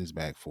push this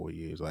back 4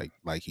 years, like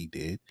he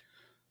did.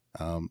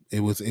 At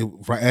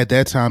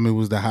that time it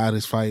was the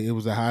hottest fight. It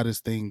was the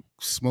hottest thing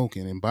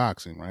smoking in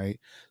boxing, right?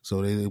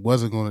 So they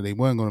weren't going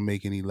to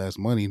make any less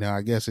money. Now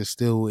I guess it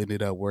still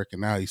ended up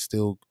working out.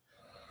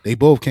 They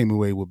both came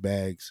away with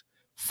bags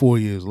 4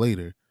 years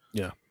later.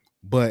 Yeah,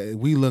 but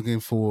we looking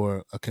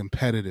for a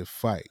competitive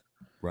fight,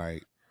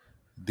 right?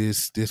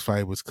 This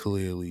fight was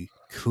clearly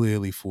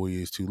 4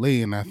 years too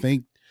late, and I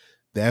think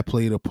that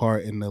played a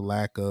part in the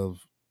lack of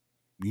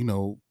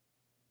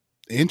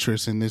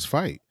interest in this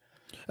fight.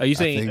 Are you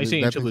saying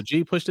Triple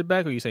G pushed it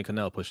back, or are you saying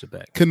Canelo pushed it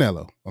back?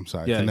 Canelo. I'm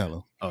sorry, yeah,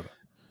 Canelo. Yeah. Okay.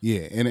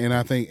 Yeah, and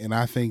I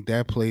think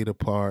that played a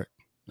part.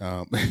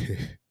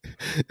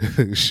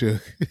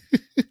 Sure.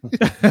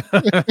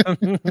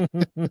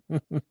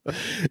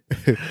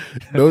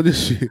 No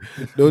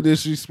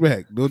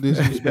disrespect.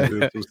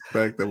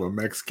 Disrespect of a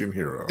Mexican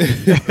hero.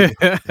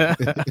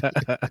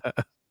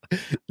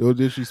 No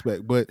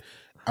disrespect, but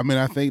I mean,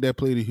 I think that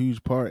played a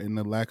huge part in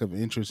the lack of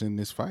interest in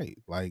this fight.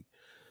 Like,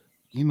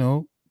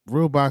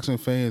 real boxing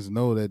fans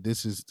know that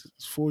this is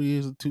 4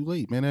 years too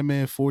late, man. That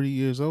man 40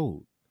 years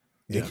old.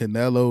 And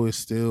Canelo is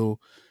still,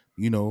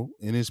 in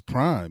his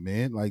prime,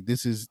 man. Like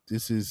this is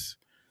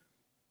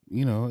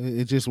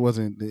it just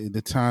wasn't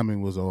the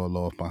timing was all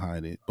off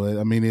behind it. But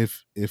I mean,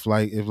 if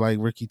like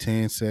Ricky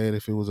Tan said,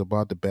 if it was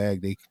about the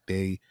bag,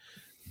 they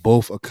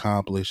both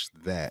accomplished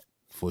that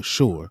for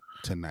sure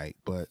tonight.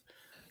 But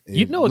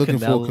looking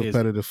for a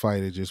competitive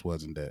fight, it just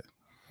wasn't that.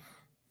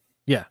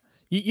 Yeah.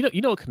 You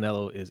know what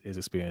Canelo is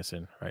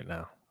experiencing right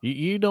now.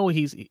 You know what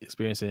he's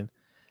experiencing.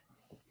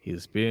 He's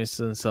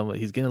experiencing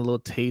he's getting a little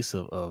taste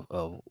of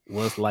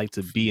what it's like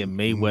to be in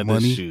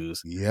Mayweather's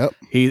shoes. Yep.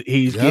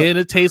 He's getting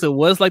a taste of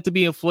what it's like to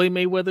be in Floyd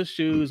Mayweather's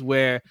shoes.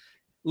 Where,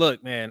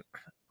 look, man.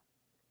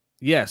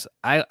 Yes,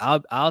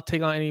 I'll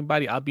take on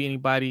anybody. I'll be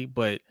anybody,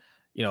 but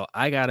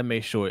I gotta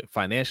make sure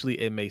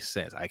financially it makes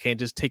sense. I can't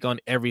just take on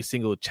every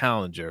single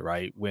challenger,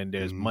 right? When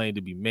there's money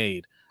to be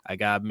made, I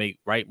gotta make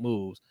right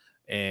moves,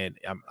 and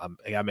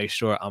I gotta make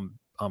sure I'm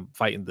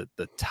fighting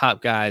the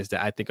top guys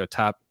that I think are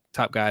top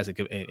guys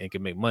and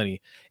can make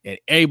money. And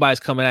everybody's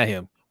coming at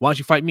him. Why don't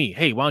you fight me?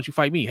 Hey, why don't you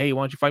fight me? Hey,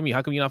 why don't you fight me?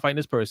 How come you're not fighting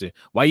this person?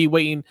 Why are you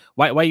waiting?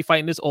 Why are you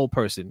fighting this old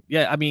person?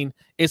 Yeah, I mean,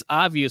 it's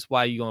obvious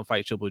why you're gonna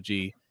fight Triple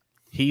G.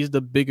 He's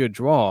the bigger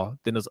draw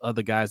than those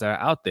other guys that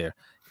are out there.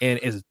 And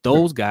it's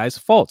those guys'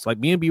 faults. Like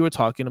me and B were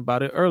talking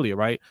about it earlier,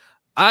 right?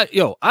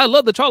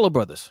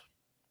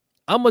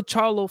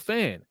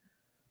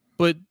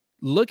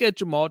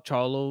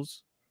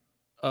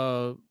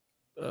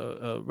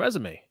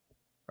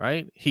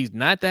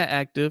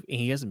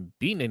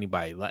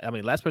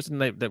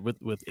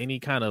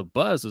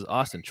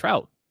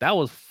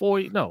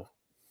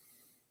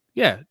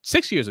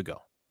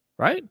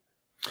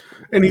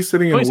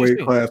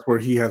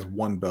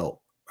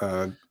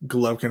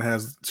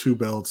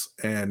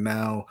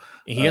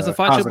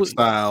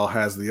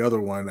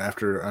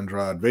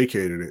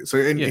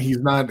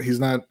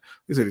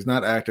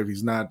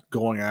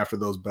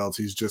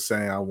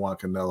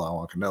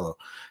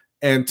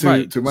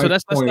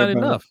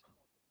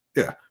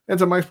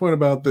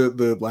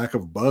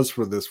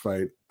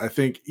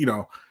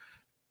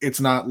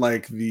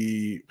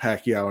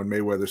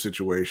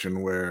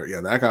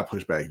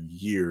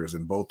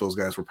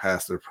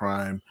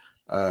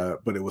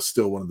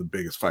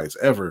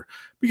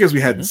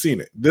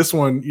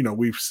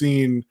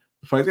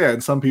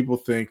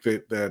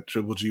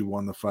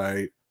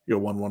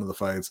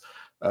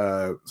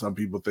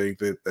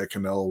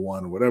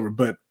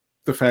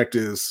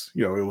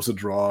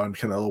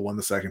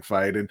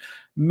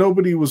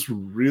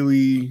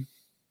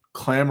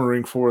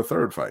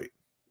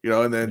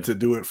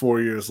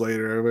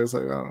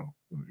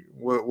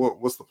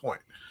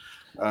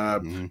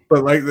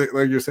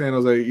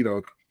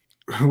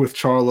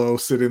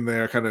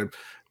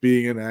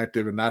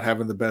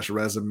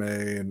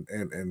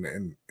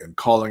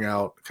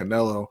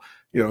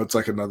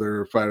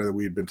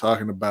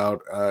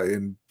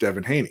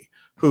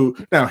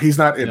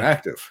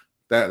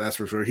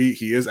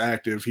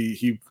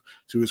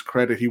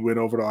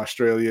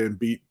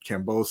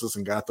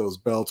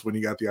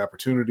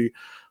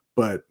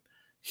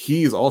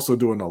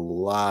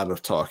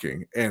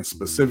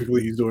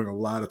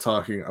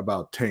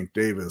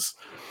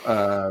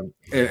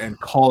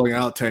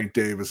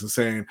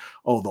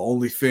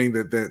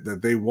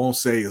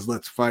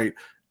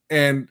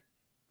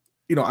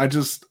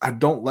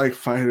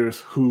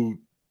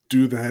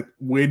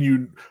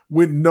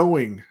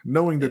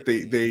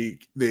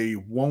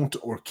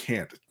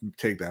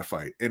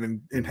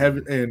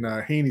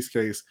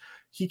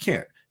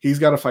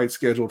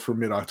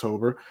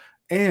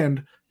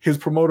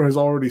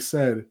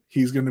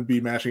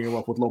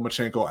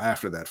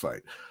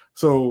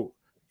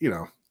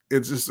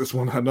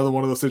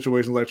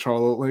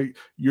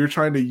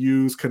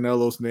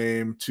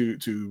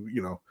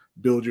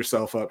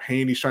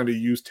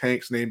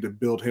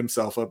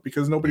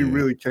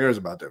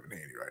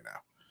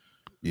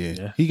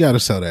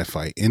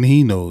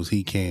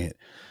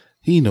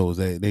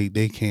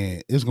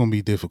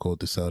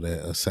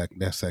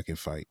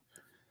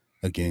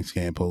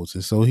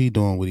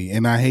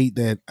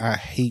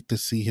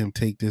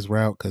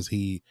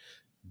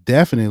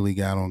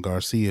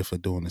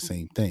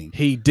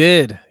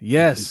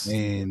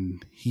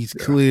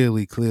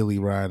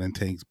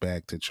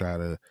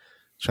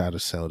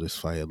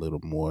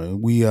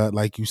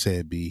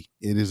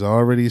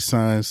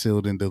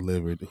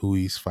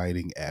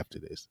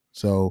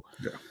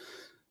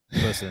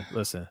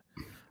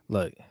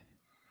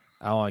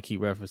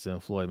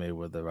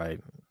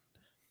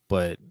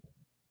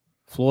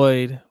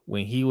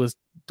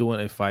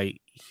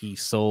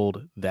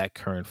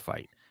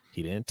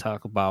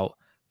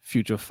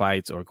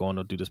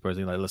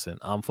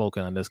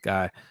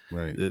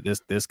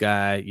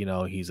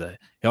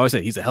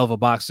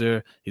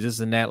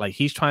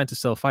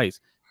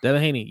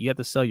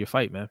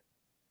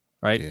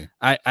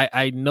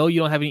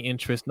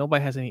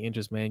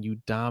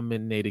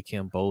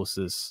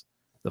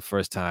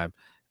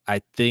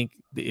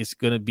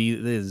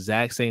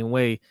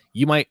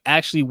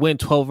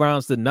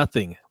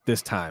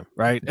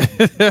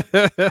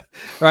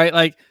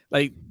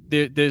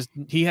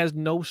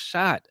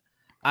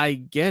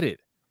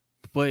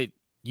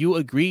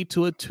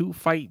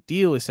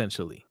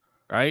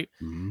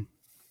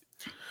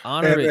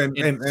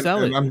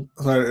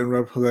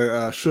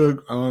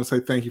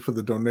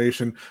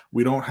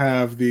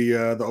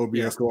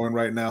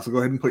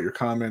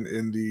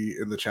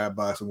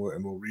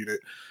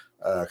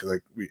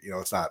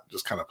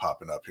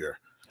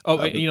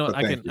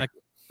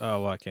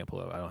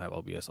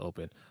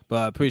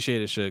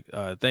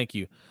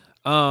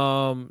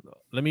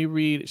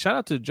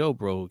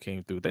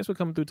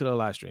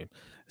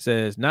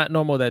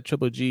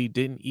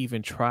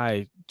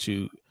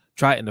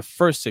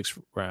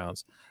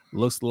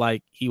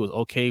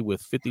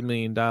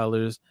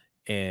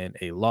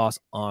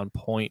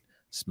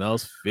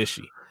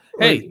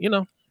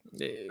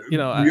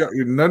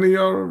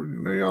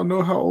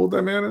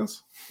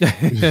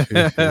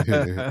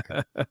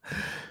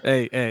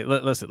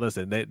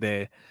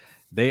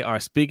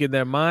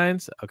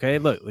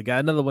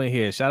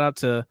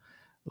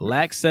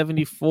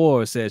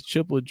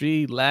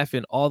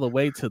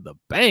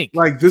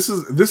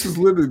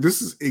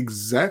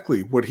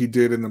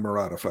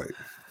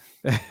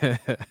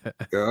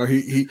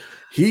 He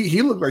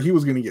looked like he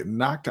was going to get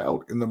knocked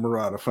out in the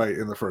Murata fight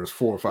in the first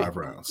 4 or 5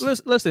 rounds.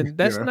 Listen,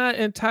 that's not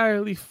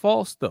entirely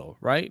false though,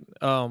 right?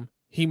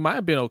 He might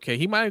have been okay.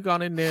 He might have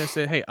gone in there and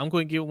said, "Hey, I'm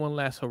going to give one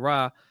last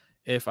hurrah.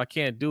 If I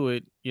can't do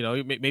it,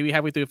 maybe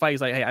halfway through the fight, he's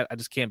like, hey, I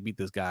just can't beat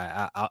this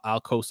guy. I'll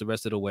coast the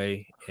rest of the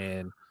way,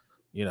 and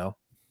yeah,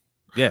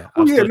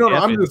 well, yeah, no,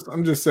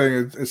 I'm just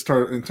saying it's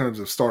in terms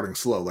of starting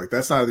slow. Like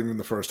that's not even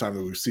the first time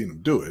that we've seen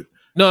him do it.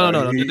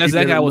 No. He That's did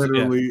that guy it was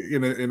literally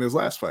in his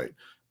last fight.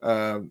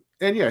 And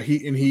yeah,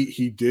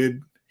 he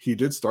did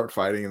start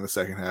fighting in the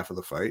second half of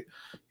the fight.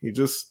 He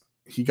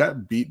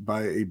got beat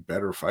by a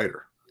better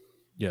fighter.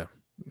 Yeah.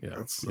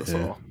 That's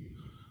all.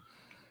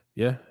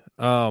 Yeah.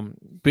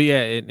 But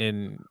yeah,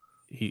 and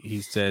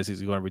he says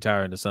he's going to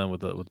retire in the sun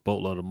with a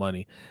boatload of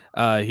money.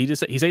 He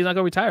said he's not going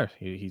to retire.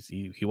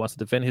 He wants to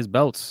defend his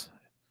belts.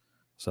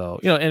 So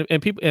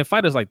and people and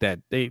fighters like that,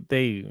 they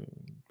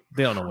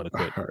don't know when to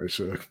quit. All right,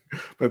 Shug.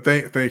 But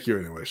thank you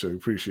anyway, Shug.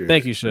 Appreciate it.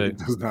 Thank you, Shug.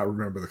 Does not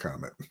remember the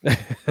comment.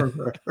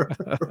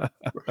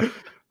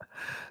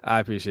 I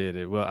appreciate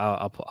it. Well,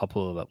 I'll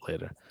pull it up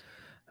later.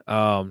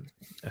 I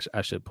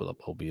should pull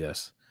up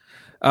OBS.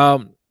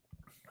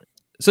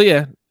 So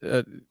yeah,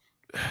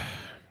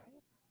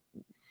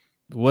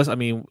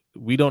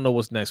 we don't know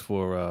what's next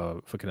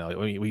for Canelo.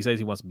 I mean, he says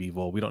he wants to be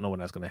Vol. We don't know when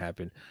that's going to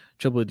happen.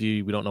 Triple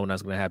G, we don't know when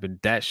that's going to happen.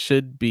 That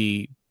should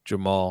be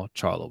Jamal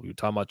Charlo. We were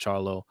talking about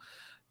Charlo.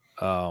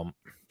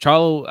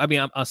 Charlo, I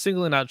mean, I'm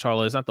singling out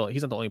Charlo. He's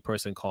not the only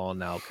person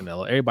calling out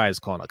Canelo. Everybody's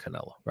calling out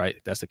Canelo, right?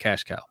 That's the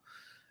cash cow.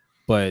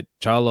 But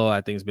Charlo,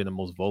 I think, has been the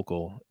most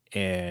vocal,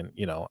 and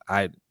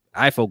I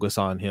focus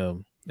on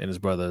him and his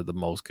brother the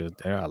most because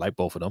I like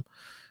both of them.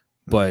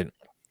 But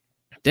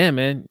damn,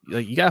 man,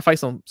 like you gotta fight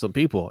some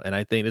people, and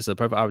I think this is a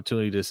perfect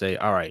opportunity to say,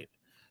 all right,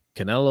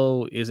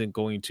 Canelo isn't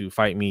going to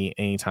fight me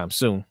anytime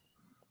soon,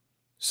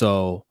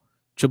 so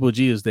Triple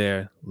G is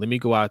there. Let me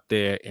go out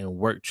there and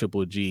work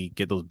Triple G,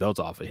 get those belts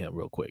off of him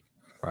real quick,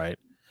 right?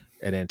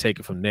 And then take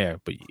it from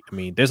there. But I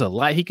mean, there's a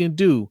lot he can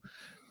do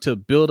to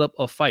build up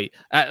a fight.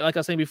 Like I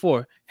was saying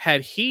before, had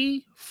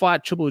he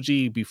fought Triple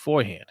G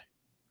beforehand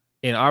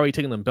and already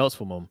taken them belts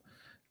from him,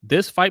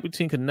 this fight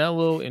between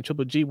Canelo and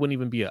Triple G wouldn't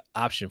even be an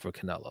option for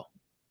Canelo,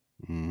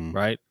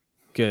 right?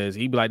 Because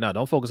he'd be like, no,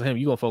 don't focus on him.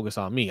 You're going to focus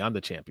on me. I'm the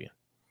champion.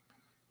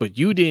 But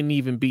you didn't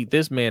even beat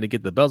this man to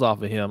get the belts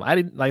off of him. I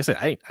didn't, like I said,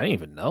 I didn't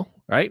even know,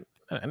 right?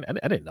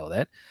 I didn't know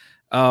that.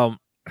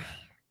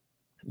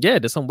 Yeah,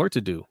 there's some work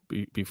to do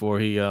before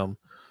he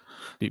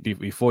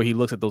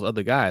looks at those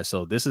other guys.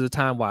 So this is a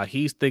time while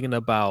he's thinking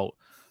about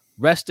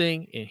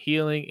resting and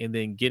healing, and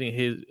then getting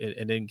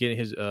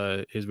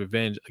his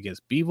revenge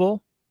against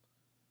Bivol.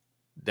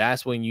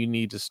 That's when you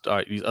need to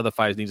start. These other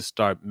fighters need to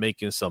start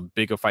making some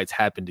bigger fights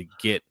happen to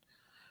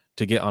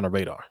get on the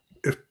radar.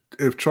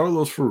 If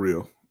Charlo's for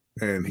real,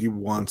 and he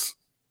wants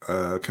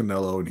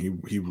Canelo, and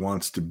he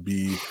wants to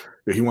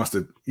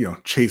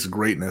chase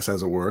greatness,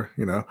 as it were,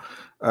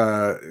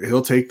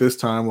 he'll take this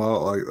time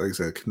while, like I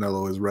said,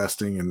 Canelo is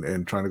resting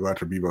and trying to go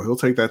after Bivol. He'll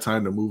take that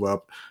time to move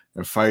up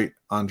and fight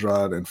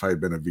Andrade and fight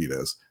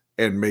Benavidez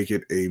and make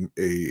it a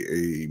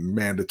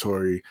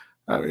mandatory.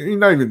 I mean,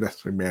 not even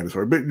necessarily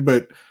mandatory,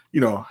 but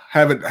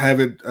have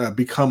it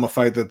become a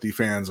fight that the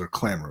fans are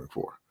clamoring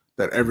for,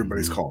 that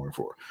everybody's calling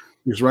for.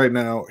 Because right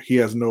now he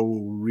has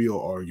no real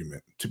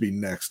argument to be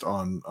next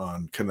on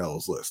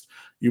Canelo's list.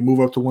 You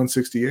move up to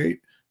 168,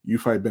 you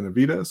fight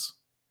Benavidez,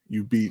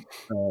 you beat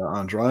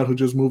Andrade, who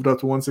just moved up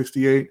to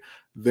 168.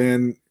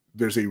 Then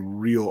there's a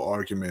real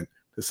argument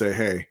to say,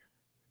 hey,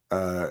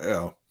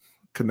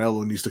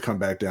 Canelo needs to come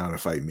back down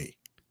and fight me.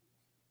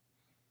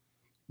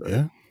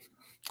 Yeah.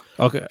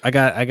 Okay, I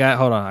got.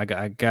 Hold on, I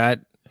got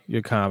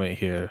your comment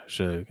here,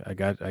 Shug. I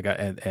got,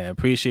 and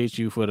appreciate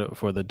you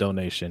for the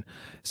donation.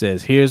 It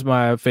says, here's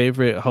my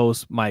favorite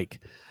host,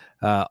 Mike.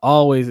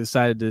 Always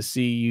excited to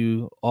see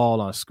you all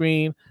on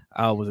screen.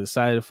 I was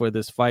excited for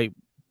this fight,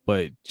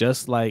 but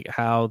just like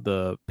how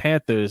the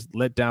Panthers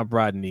let down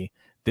Rodney,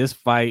 this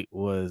fight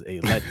was a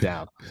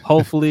letdown.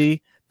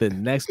 Hopefully, the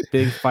next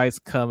big fights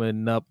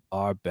coming up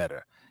are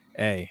better.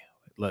 Hey,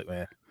 look,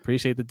 man,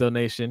 appreciate the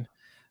donation.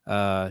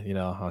 I'm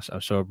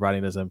sure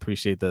Rodney doesn't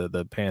appreciate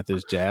the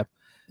Panthers jab.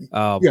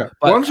 Why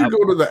don't you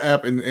go to the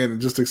app and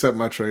just accept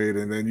my trade,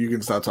 and then you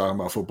can start talking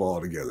about football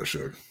altogether,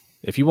 Shug.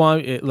 If you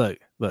want it, look,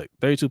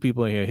 32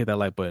 people in here, hit that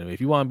like button.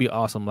 If you want to be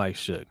awesome like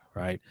Shug,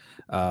 right?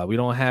 We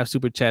don't have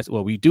super chats.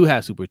 Well, we do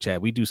have super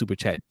chat. We do super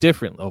chat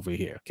different over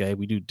here. Okay,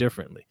 we do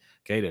differently.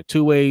 Okay, there are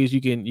two ways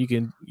you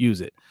can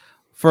use it.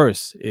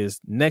 First is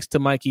next to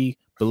Mikey,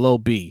 below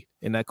B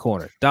in that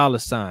corner,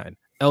 $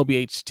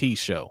 LBHT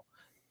show.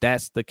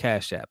 That's the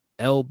Cash App,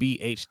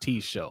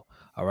 LBHT show.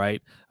 All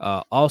right.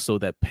 Also,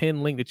 that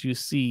pin link that you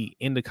see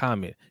in the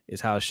comment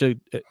is how Shug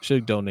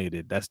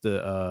donated. That's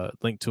the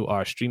link to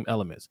our Stream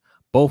Elements.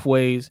 Both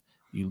ways,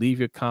 you leave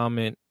your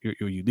comment, you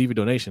leave your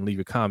donation, leave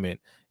your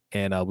comment,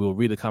 and we'll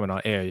read the comment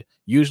on air.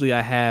 Usually,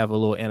 I have a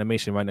little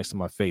animation right next to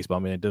my face, but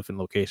I'm in a different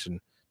location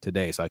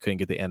today, so I couldn't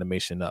get the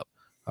animation up.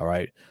 All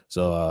right.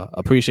 So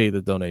appreciate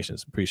the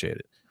donations. Appreciate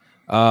it.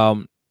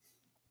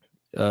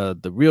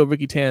 The real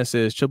Ricky Tan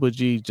says Triple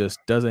G just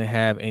doesn't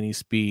have any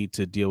speed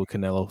to deal with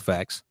Canelo.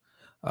 Facts.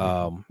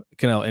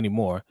 Canelo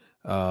anymore.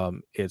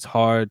 It's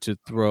hard to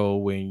throw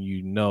when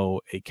you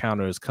know a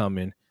counter is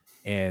coming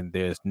and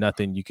there's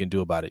nothing you can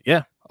do about it.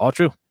 Yeah, all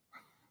true.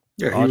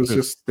 Yeah, he All was true.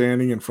 just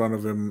standing in front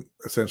of him,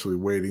 essentially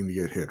waiting to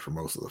get hit for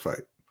most of the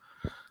fight.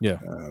 Yeah.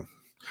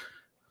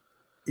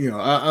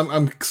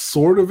 I'm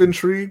sort of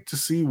intrigued to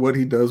see what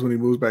he does when he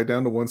moves back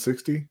down to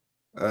 160,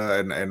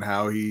 and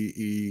how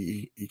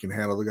he can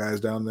handle the guys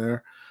down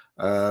there.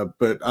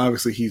 But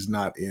obviously, he's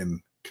not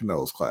in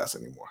Canelo's class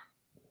anymore.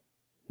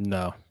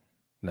 No.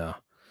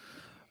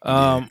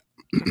 I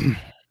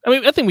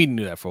mean, I think we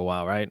knew that for a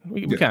while, right?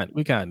 We kind of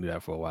knew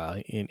that for a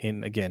while.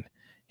 And again,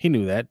 he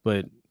knew that.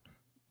 But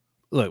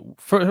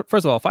look, first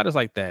of all, fighters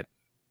like that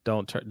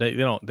don't shy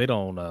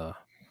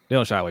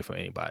away from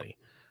anybody.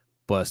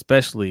 But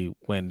especially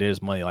when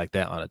there's money like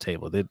that on the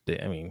table, they're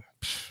gonna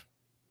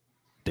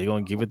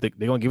give it a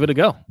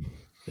go.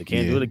 They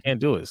can't do it. They can't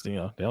do it. They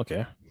don't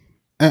care.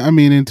 I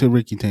mean, and to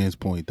Ricky Tan's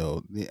point,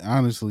 though,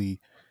 honestly,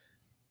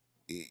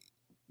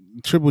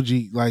 Triple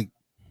G, like,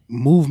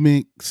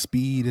 movement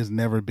speed has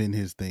never been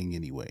his thing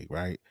anyway,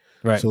 right?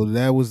 Right. So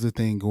that was the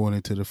thing going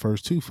into the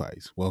first two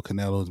fights. Well,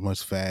 Canelo is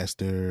much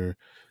faster,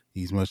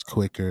 he's much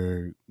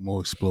quicker, more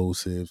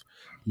explosive,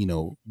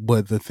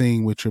 But the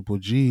thing with Triple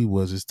G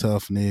was his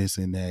toughness,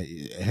 and that,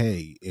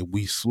 hey, if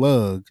we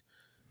slug,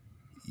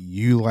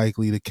 you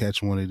likely to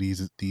catch one of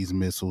these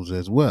missiles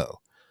as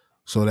well.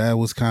 So that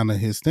was kind of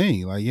his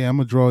thing. Like, yeah, I'm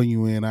gonna draw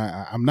you in.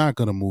 I'm not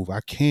gonna move.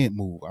 I can't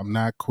move. I'm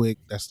not quick.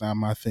 That's not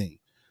my thing.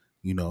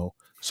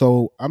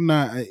 So I'm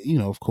not,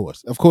 of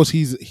course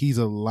he's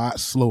a lot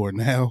slower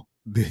now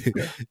than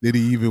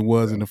he even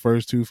was in the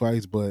first two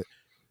fights, but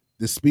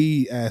the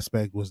speed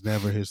aspect was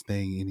never his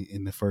thing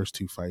in the first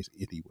two fights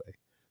anyway.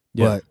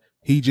 But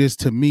he just,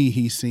 to me,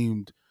 he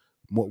seemed,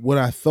 what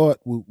I thought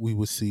we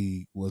would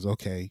see was,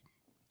 okay,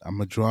 I'm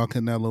gonna draw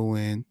Canelo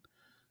in,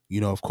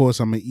 of course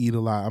I'm gonna eat a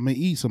lot, I'm gonna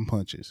eat some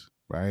punches,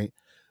 right?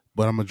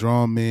 But I'm gonna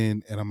draw him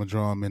in, and I'm gonna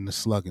draw him into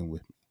slugging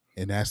with me,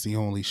 and that's the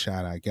only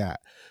shot I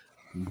got.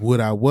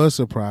 What I was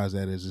surprised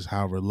at is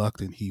how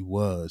reluctant he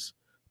was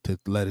to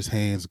let his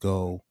hands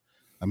go.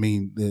 I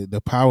mean,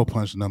 the power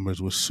punch numbers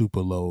were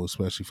super low,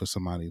 especially for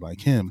somebody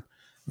like him.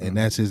 And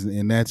that's his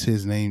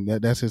name.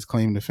 That's his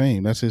claim to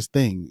fame. That's his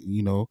thing,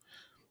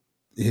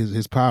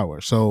 his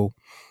power. So,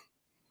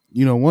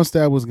 once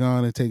that was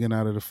gone and taken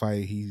out of the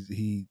fight,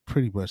 he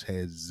pretty much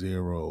had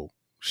zero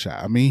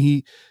shot. I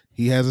mean,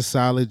 he has a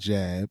solid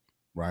jab,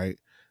 right?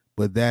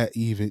 But that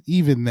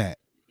even that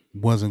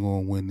wasn't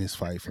going to win this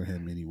fight for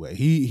him anyway.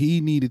 He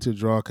needed to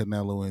draw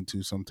Canelo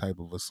into some type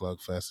of a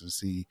slugfest and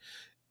see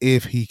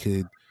if he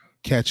could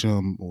catch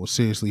him or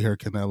seriously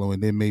hurt Canelo,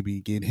 and then maybe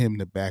get him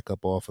to back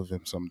up off of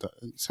him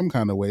some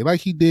kind of way,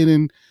 like he did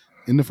in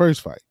the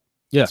first fight.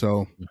 Yeah.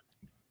 So,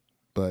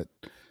 but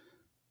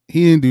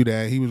he didn't do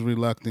that. He was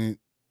reluctant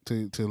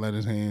to let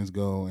his hands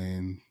go,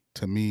 and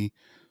to me,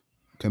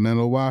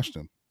 Canelo washed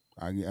him.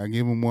 I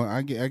give him one.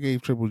 I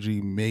gave Triple G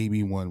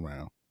maybe one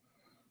round.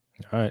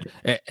 All right,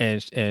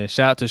 and shout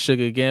out to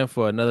Sugar again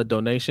for another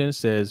donation.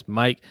 Says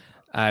Mike,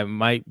 I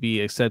might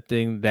be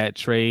accepting that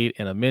trade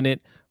in a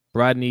minute.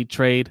 Rodney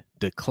trade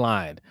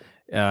declined.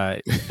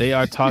 They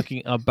are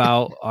talking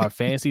about our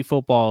fantasy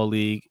football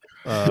league.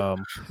 For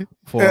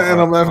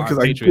and I'm laughing because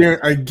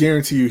I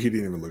guarantee you he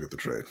didn't even look at the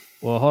trade.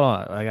 Well, hold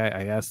on. I got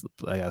to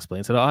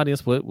explain to the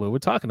audience what we're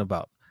talking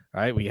about.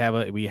 All right, we have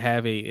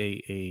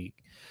a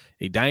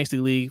dynasty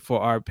league for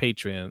our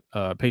Patreon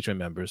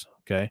members.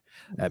 Okay,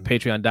 at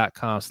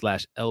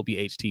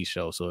patreon.com/LBHT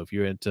show. So if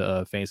you're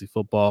into fantasy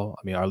football,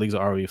 I mean, our leagues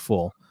are already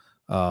full.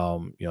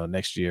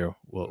 Next year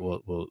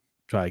we'll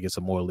try to get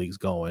some more leagues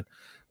going.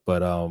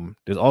 But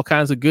there's all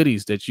kinds of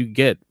goodies that you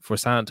get for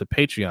signing to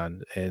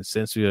Patreon. And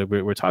since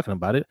we're talking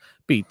about it,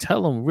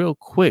 tell them real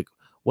quick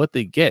what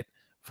they get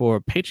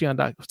for Patreon.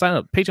 Sign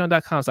up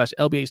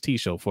patreon.com/LBHT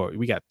show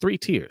we got 3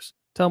 tiers.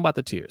 Tell them about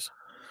the tiers.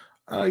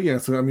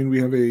 So I mean,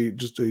 we have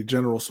just a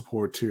general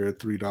support tier at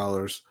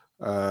 $3.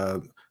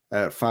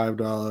 At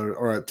 $5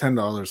 or at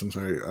 $10, I'm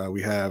sorry, we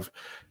have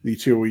the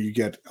tier where you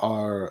get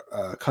our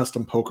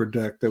custom poker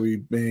deck that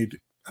we made,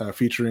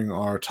 featuring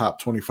our top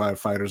 25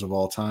 fighters of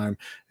all time.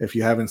 If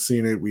you haven't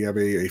seen it, we have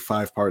a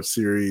 5-part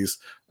series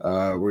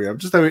where we have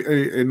just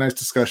a nice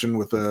discussion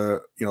with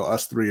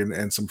us three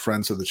and some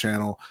friends of the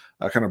channel,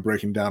 kind of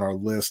breaking down our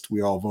list.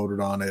 We all voted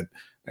on it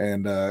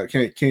and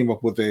came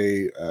up with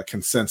a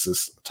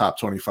consensus top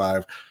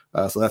 25.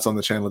 So that's on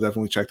the channel.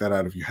 Definitely check that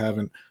out if you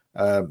haven't.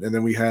 And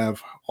then we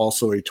have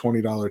also a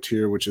 $20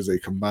 tier, which is a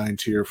combined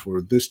tier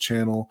for this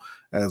channel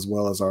as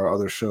well as our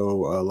other show,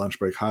 Lunch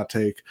Break Hot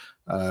Take,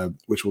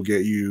 which will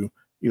get you,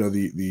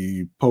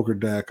 the poker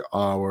deck,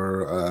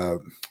 our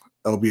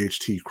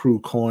LBHT crew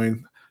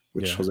coin,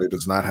 which Jose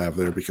does not have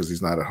there because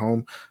he's not at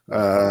home.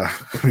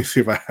 Let me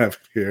see if I have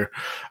it here.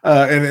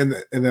 And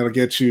that'll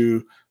get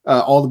you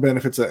all the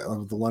benefits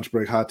of the Lunch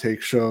Break Hot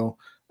Take show.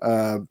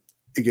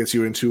 It gets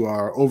you into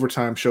our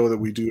overtime show that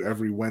we do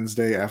every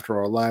Wednesday after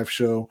our live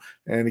show,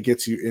 and it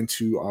gets you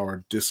into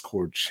our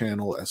Discord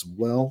channel as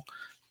well.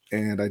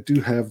 And I do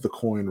have the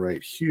coin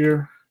right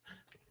here.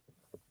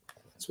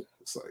 That's what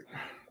it's like.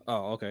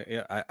 Oh, okay.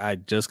 Yeah, I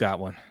just got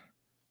one.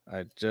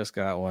 I just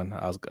got one.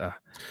 I was yeah,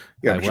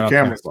 but your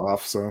camera's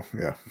off, so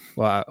yeah.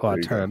 Well, I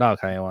turned it off.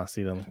 I didn't want to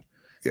see them.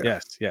 Yeah.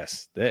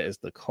 Yes. That is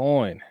the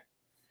coin.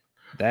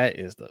 That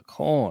is the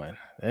coin.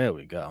 There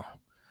we go.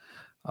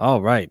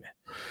 All right.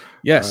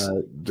 Yes.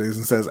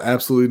 Jason says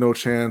absolutely no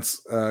chance.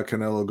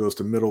 Canelo goes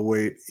to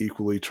middleweight.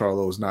 Equally,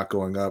 Charlo is not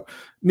going up.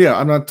 Yeah,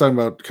 I'm not talking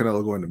about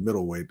Canelo going to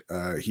middleweight.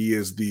 He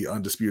is the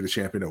undisputed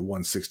champion at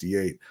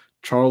 168.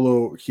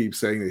 Charlo keeps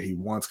saying that he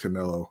wants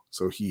Canelo,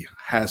 so he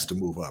has to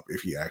move up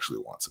if he actually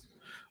wants it.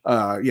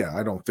 Yeah,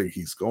 I don't think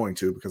he's going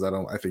to, because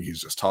I think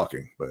he's just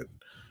talking. But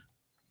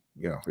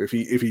you know, if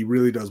he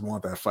really does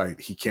want that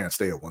fight, he can't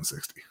stay at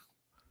 160.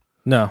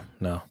 No.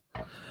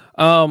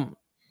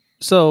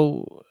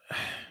 So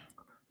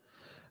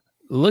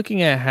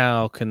looking at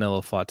how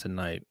Canelo fought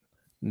tonight,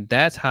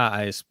 that's how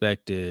I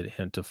expected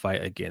him to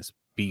fight against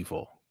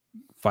Bivol,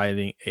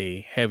 fighting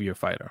a heavier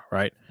fighter,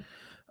 right?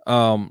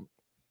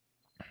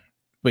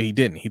 But he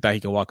didn't. He thought he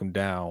could walk him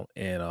down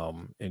and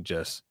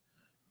just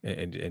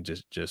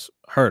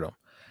hurt him.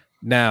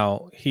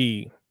 Now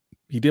he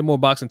did more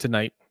boxing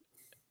tonight.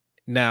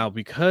 Now,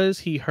 because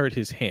he hurt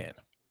his hand,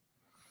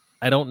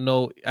 I don't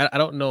know. I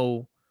don't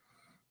know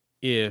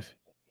if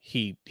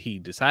he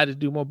decided to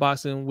do more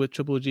boxing with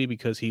Triple G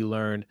because he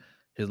learned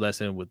his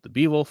lesson with the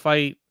Bivol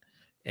fight,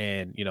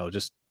 and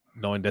just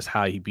knowing that's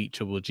how he beat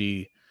Triple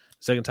G.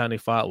 Second time they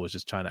fought was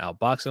just trying to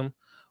outbox him,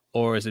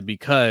 or is it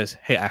because,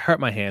 hey, I hurt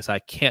my hand, so I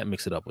can't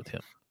mix it up with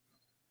him,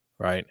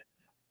 right?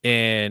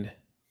 And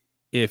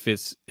if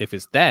it's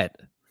that,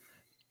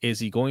 is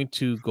he going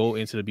to go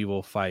into the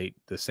Bivol fight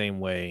the same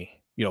way?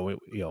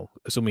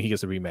 Assuming he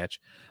gets a rematch,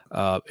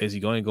 is he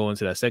going to go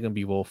into that second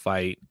Bivol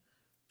fight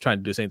trying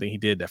to do the same thing he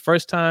did that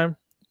first time,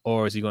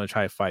 or is he going to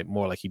try to fight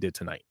more like he did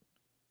tonight?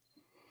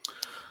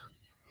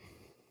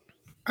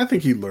 I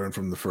think he learned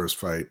from the first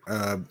fight.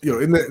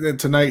 In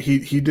tonight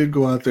he did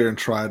go out there and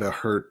try to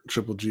hurt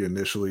Triple G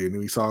initially, and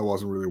we saw it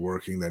wasn't really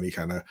working. Then he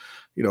kind of,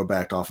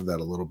 backed off of that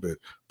a little bit.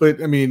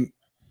 But I mean,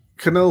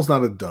 Canelo's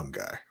not a dumb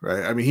guy,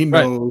 right? I mean,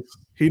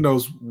 he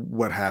knows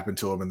what happened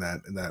to him in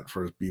that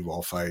first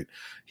Bivol fight.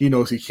 He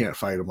knows he can't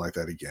fight him like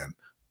that again.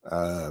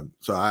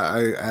 So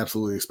I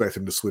absolutely expect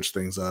him to switch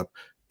things up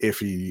if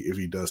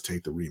he does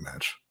take the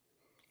rematch.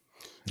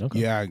 Okay.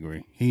 Yeah, I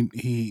agree.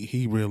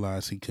 He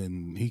realized he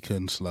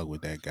couldn't slug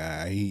with that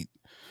guy. He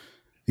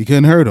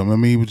couldn't hurt him. I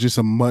mean, he was just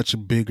a much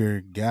bigger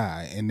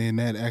guy, and then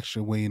that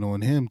extra weight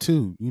on him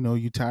too.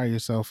 You tire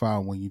yourself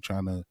out when you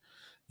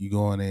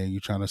go in there, you're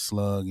trying to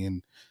slug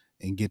and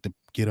get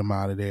him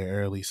out of there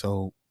early.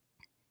 So,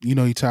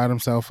 he tired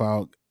himself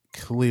out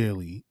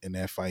clearly in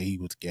that fight. He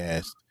was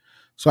gassed.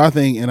 So I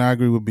think, and I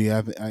agree with B.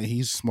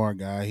 He's a smart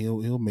guy.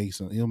 He'll make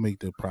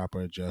the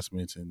proper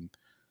adjustments, and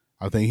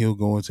I think he'll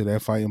go into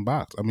that fight and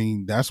box. I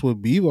mean, that's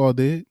what Bivol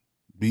did.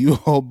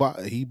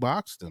 Bivol he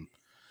boxed him.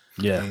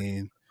 Yeah.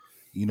 And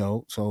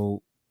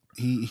so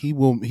he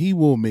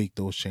will make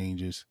those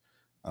changes.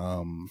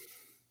 The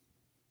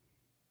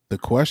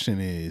question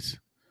is,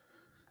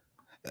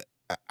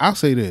 I'll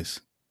say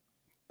this.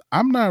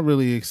 I'm not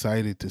really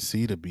excited to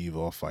see the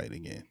Bivol fight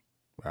again.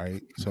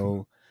 Right?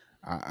 So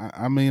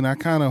I mean, I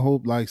kind of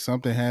hope like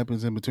something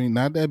happens in between.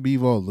 Not that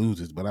Bivol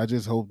loses, but I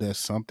just hope that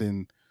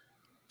something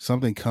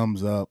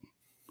comes up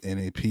and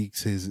it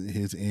piques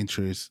his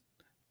interest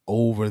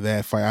over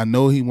that fight. I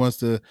know he wants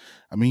to.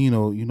 I mean,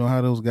 you know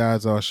how those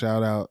guys are.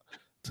 Shout out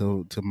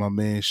to my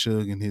man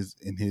Suge and his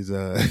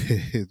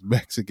his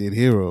Mexican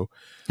hero,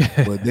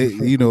 but they,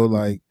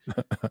 like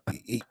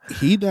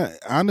he not,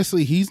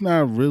 honestly, he's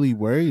not really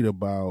worried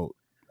about.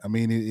 I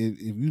mean,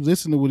 if you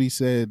listen to what he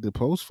said the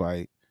post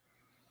fight,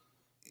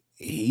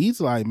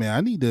 he's like, man,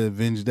 I need to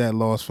avenge that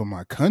loss for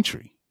my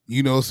country.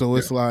 So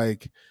it's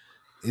like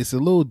it's a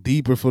little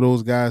deeper for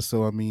those guys.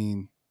 So I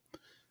mean,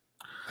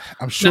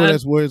 I'm sure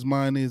that's where his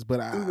mind is, but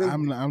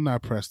I'm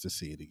not pressed to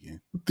see it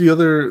again. The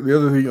other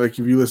thing, like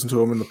if you listen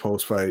to him in the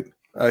post fight,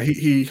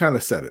 he kind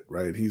of said it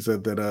right. He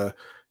said that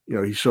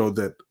he showed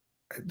that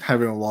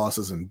having a loss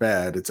isn't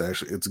bad.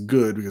 It's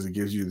good because it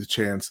gives you the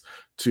chance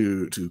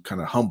to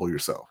kind of humble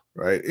yourself,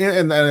 right?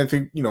 And I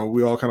think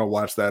we all kind of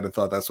watched that and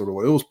thought that's sort of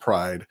what it was.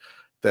 Pride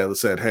that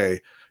said, hey,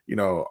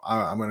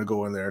 I'm going to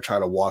go in there and try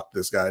to walk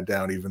this guy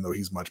down, even though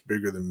he's much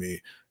bigger than me.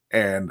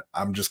 And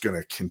I'm just going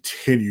to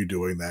continue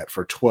doing that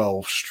for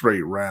 12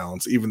 straight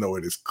rounds, even though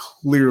it is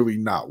clearly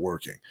not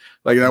working.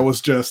 Like that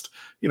was just,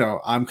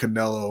 I'm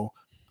Canelo.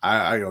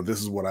 I this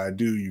is what I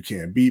do. You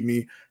can't beat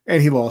me.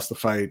 And he lost the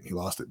fight. He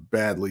lost it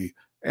badly.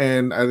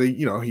 And I think,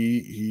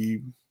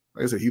 he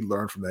like I said, he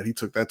learned from that. He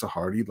took that to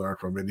heart. He learned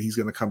from it. And he's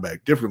going to come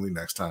back differently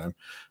next time.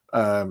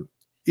 And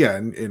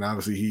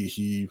obviously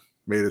he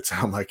made it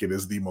sound like it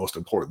is the most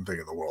important thing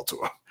in the world to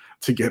him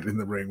to get in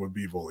the ring with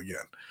Bivol again.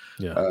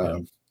 Yeah.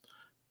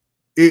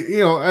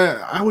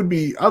 I'll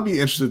be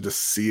interested to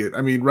see it.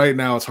 I mean, right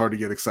now it's hard to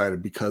get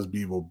excited because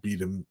Bevo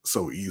beat him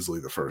so easily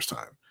the first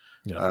time.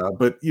 Yeah.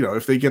 But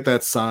if they get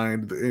that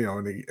signed,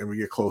 and we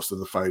get close to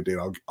the fight date,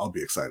 I'll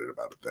be excited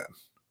about it then.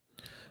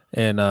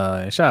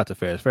 And shout out to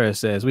Ferris. Ferris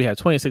says we have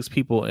 26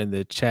 people in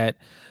the chat,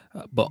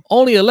 but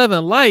only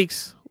 11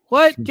 likes.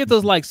 What? Get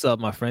those likes up,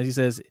 my friends. He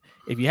says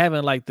if you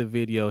haven't liked the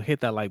video, hit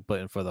that like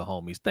button for the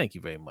homies. Thank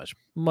you very much.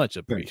 Much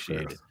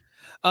appreciated.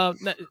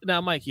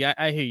 Now, Mikey,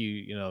 I hear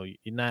you.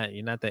 You're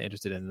not that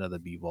interested in another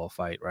B-Ball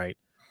fight, right?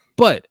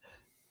 But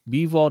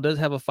B-Ball does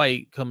have a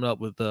fight coming up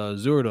with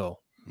Zurdo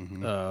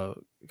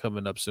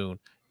coming up soon.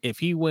 If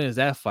he wins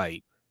that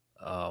fight,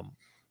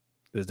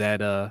 does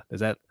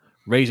that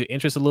raise your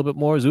interest a little bit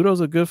more?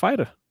 Zurdo's a good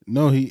fighter.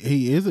 No,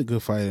 he is a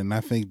good fighter, and I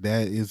think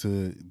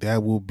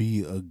that will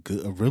be a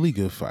really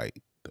good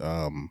fight.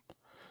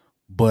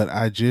 But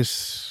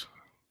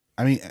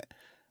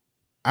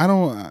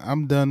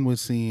I'm done with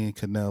seeing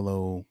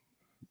Canelo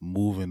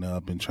moving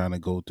up and trying to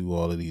go through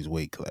all of these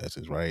weight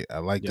classes, right? I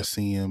like to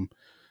see him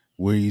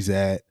where he's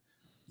at,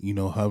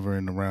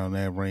 hovering around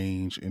that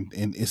range, and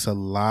it's a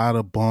lot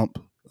of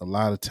bump, a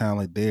lot of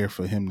talent there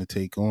for him to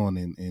take on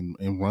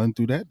and run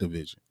through that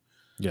division.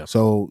 Yeah.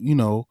 So,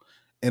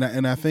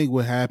 and I think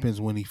what happens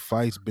when he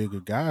fights bigger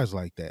guys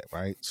like that,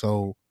 right?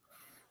 So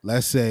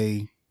let's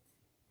say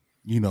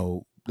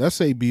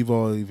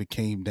Bivol even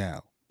came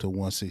down to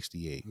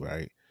 168,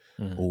 right?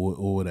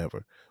 Or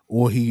whatever.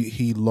 Or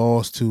he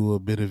lost to a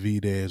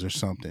Benavidez or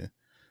something,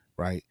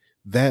 right?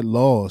 That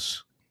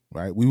loss,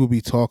 right? We will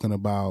be talking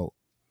about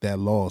that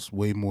loss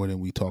way more than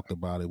we talked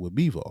about it with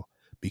Bivol.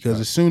 Because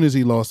as soon as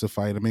he lost the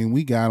fight, I mean,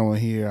 we got on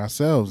here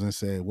ourselves and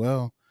said,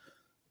 well,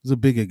 he's a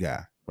bigger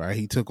guy, right?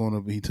 He took on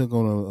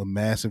a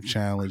massive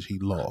challenge. He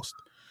lost,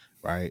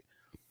 right?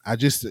 I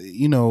just,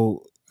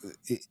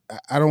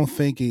 I don't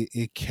think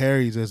it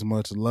carries as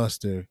much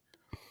luster,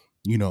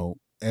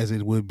 as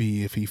it would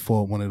be if he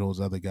fought one of those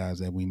other guys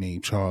that we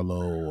named,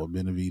 Charlo or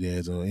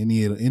Benavidez or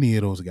any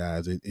of those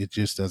guys. It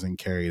just doesn't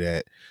carry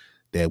that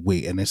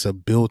weight, and it's a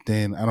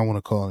built-in. I don't want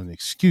to call it an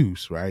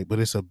excuse, right? But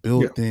it's a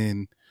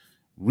built-in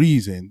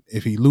reason.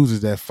 If he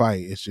loses that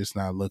fight, it's just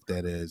not looked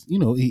at as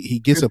he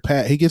gets a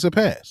pass. He gets a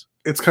pass.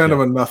 It's kind of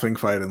a nothing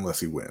fight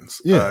unless he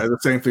wins. Yeah. The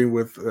same thing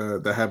with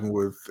that happened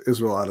with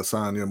Israel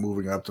Adesanya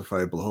moving up to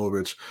fight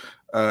Blachowicz.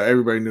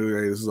 Everybody knew,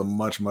 hey, this is a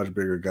much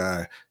bigger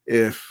guy.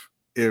 If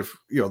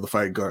the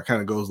fight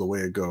kind of goes the way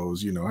it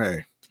goes,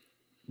 hey,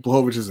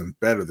 Blachowicz isn't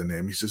better than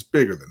him. He's just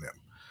bigger than him.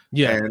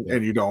 Yeah.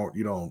 And you don't.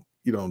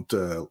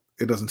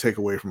 It doesn't take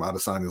away from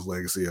Adesanya's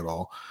legacy at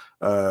all.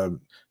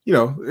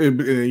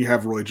 You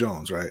have Roy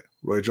Jones, right?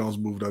 Roy Jones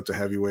moved up to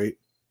heavyweight,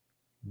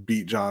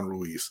 beat John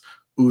Ruiz.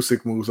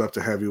 Usyk moves up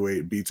to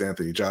heavyweight, beats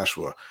Anthony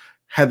Joshua.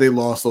 Had they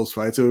lost those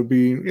fights, it would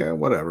be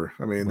whatever.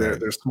 I mean,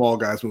 they're small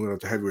guys moving up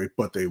to heavyweight,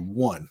 but they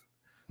won,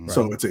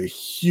 so it's a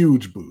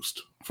huge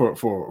boost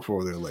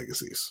for their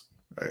legacies,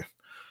 right?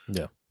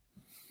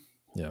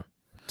 Yeah,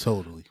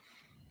 totally.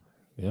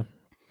 Yeah.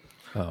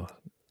 Oh,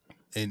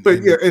 and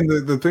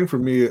the thing for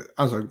me,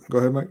 I was like, go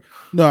ahead, Mike.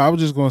 No, I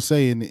was just gonna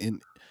say,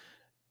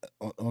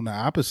 on the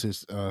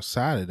opposite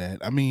side of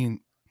that, I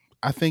mean,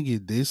 I think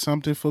it did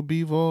something for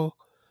Bivol.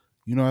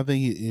 I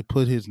think it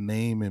put his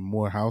name in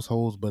more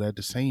households, but at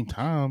the same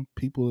time,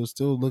 people are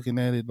still looking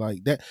at it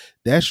like that.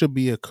 That should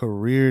be a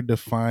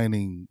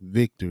career-defining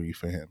victory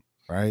for him,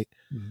 right?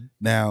 Mm-hmm.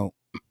 Now,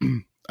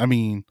 I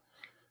mean,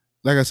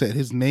 like I said,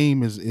 his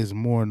name is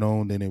more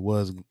known than it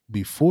was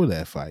before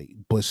that fight,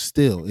 but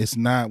still, it's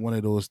not one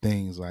of those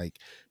things like,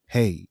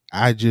 hey,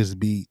 I just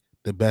beat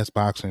the best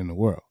boxer in the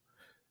world,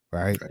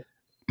 right?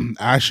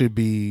 I should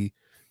be,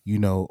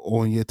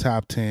 on your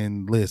top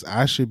 10 list.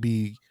 I should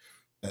be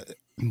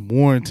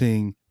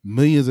warranting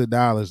millions of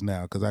dollars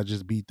now because I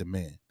just beat the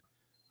man.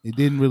 It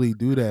didn't really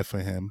do that for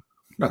him.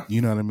 No.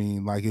 You know what I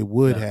mean? Like it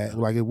would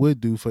like it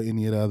would do for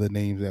any of the other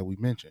names that we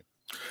mentioned.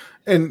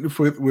 And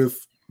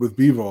with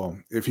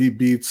Bivol, if he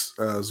beats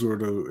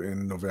Zurdo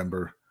in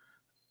November,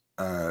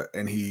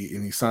 and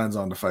he signs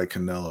on to fight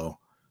Canelo,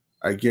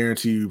 I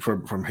guarantee you,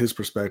 from his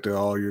perspective,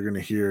 all you're going to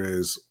hear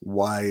is,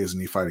 why isn't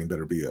he fighting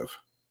Beterbiev?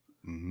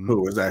 Mm-hmm.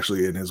 Who is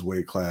actually in his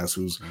weight class,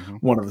 who's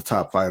one of the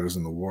top fighters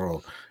in the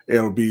world.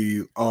 It'll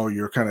be,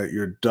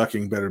 you're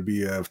ducking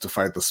Beterbiev to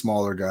fight the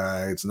smaller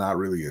guy. It's not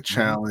really a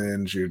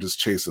challenge. You're just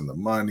chasing the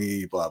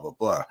money, blah, blah,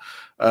 blah.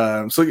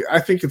 So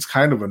I think it's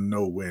kind of a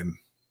no-win,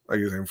 like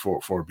you're saying,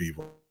 for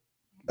Bivol.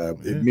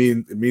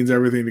 It means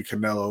everything to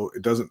Canelo.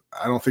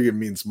 I don't think it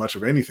means much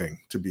of anything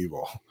to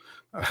Bivol,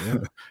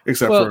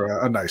 except for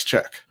a nice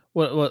check.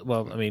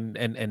 Well, I mean,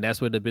 and that's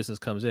where the business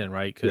comes in,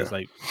 right? Because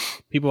like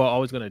people are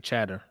always going to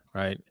chatter,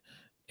 right?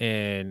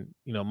 And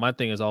my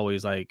thing is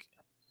always like,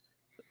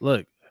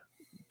 look,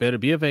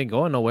 Beterbiev ain't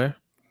going nowhere,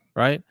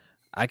 right?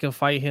 I can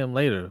fight him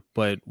later,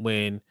 but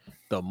when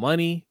the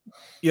money,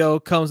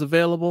 comes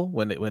available,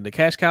 when the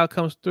cash cow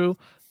comes through,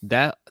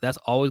 that's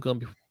always going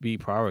to be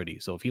priority.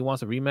 So if he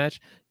wants a rematch,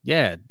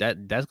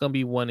 that's going to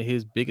be one of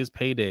his biggest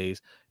paydays.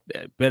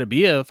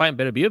 Fighting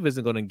Beterbiev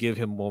isn't going to give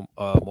him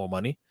more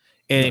money.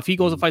 And if he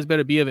goes and fights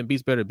Beterbiev and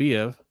beats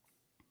Beterbiev,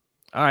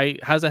 All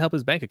right, how does that help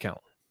his bank account?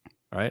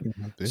 Right.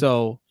 Mm-hmm.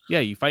 So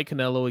yeah, you fight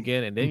Canelo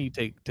again, and then you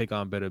take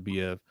on Better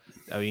BF.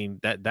 I mean,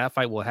 that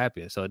fight will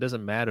happen. So it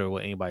doesn't matter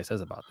what anybody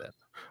says about that.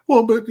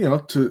 Well, but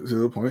to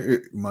the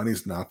point,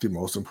 money's not the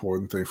most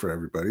important thing for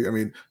everybody. I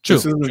mean, True.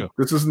 this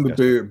isn't the Yes.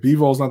 big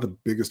Bivol not the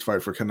biggest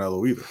fight for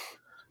Canelo either.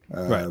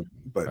 Right.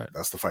 But Right.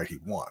 that's the fight he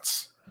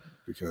wants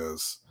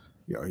because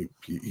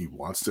he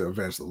wants to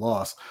avenge the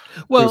loss.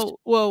 Well,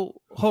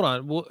 hold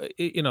on. Well,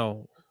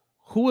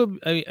 who would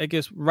I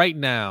guess right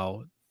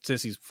now,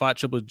 since he's fought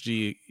Triple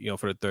G,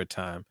 for the third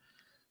time,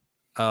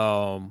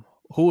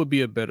 who would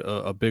be a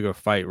bigger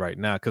fight right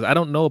now? Because I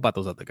don't know about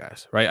those other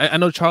guys, right? I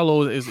know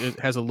Charlo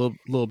has a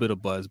little bit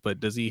of buzz, but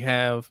does he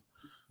have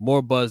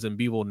more buzz than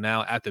Bivol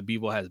now after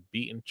Bivol has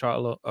beaten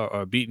Charlo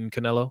or beaten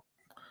Canelo?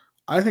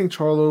 I think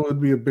Charlo would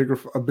be a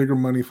bigger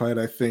money fight.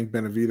 I think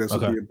Benavidez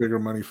would Okay. be a bigger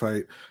money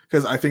fight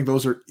because I think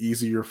those are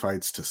easier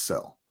fights to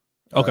sell.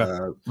 Okay.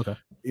 Okay.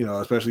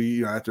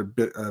 Especially after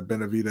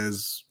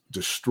Benavidez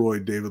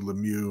destroyed David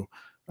Lemieux.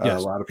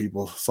 Yes. A lot of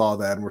people saw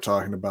that and were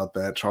talking about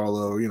that.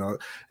 Charlo,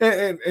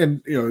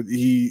 and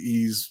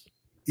he's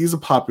a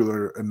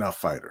popular enough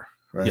fighter,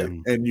 right? Yeah.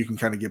 And you can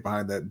kind of get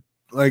behind that.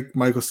 Like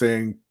Michael's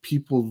saying,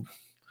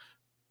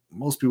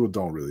 most people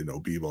don't really know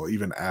Bivol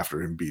even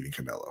after him beating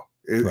Canelo.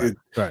 It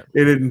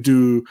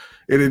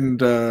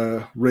didn't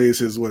raise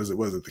his was it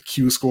the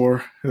Q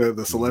score,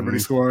 the celebrity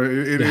score.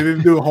 It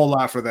didn't do a whole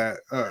lot for that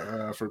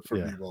for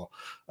Bivol.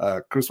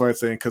 Chris White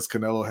saying because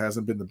Canelo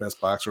hasn't been the best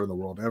boxer in the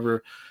world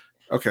ever.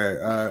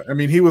 Okay, I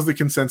mean he was the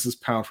consensus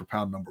pound for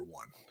pound number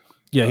one.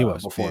 Yeah, he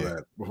was before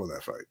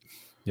that fight.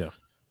 Yeah.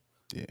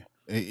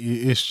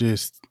 It's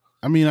just,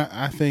 I mean,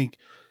 I think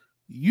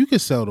you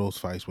could sell those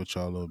fights with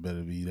y'all a little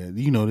better. Be that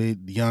they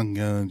young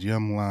guns,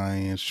 young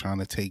lions trying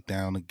to take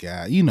down a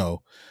guy.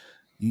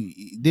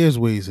 There's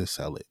ways to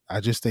sell it. I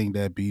just think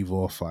that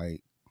Bivol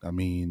fight. I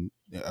mean,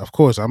 of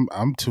course,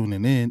 I'm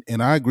tuning in,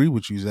 and I agree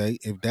with you, Zay.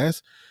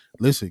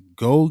 Listen,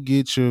 go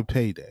get your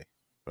payday,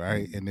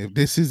 right? And if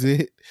this is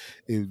it,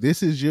 if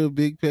this is your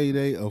big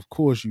payday, of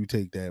course you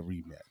take that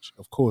rematch.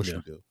 Of course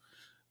you do.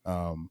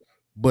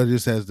 But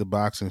just as the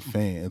boxing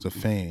fan, as a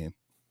fan,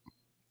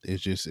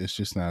 it's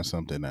just not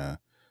something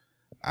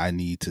I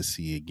need to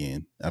see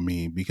again. I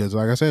mean, because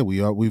like I said,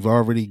 we've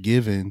already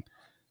given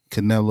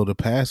Canelo the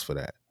pass for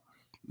that.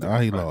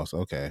 He lost.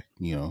 Okay,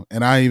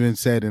 and I even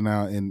said in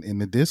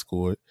the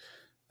Discord,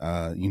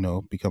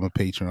 become a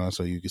Patreon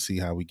so you can see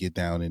how we get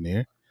down in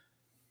there.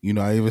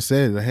 I even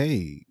said,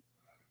 hey,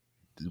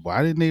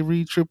 why didn't they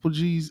read Triple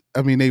G's?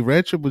 I mean, they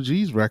read Triple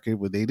G's record,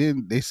 but they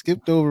didn't. They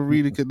skipped over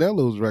reading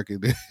Canelo's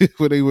record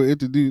when they were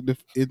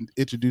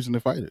introducing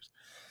the fighters.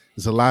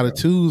 There's a lot of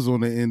twos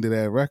on the end of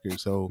that record,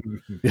 so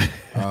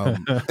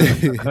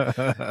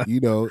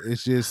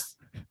it's just.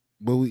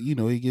 But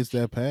he gets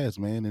that pass,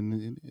 man,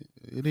 and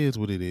it is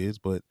what it is.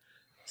 But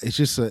it's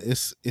just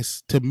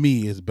it's to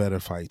me, it's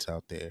better fights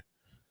out there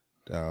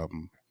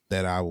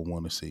that I would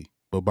want to see.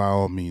 But by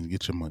all means,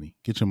 get your money,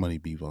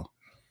 Bivol.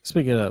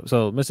 Speaking of,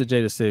 so Mr.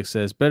 J6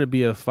 says, better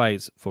be a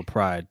fights for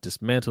pride.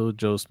 Dismantle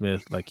Joe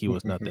Smith like he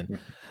was nothing.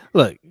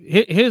 Look,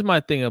 here's my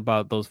thing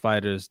about those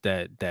fighters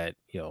that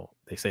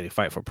they say they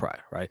fight for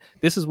pride, right?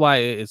 This is why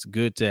it's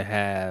good to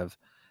have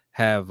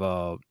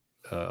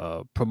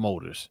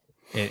promoters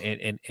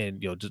and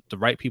just the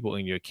right people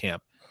in your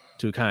camp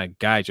to kind of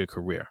guide your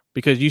career,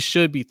 because you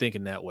should be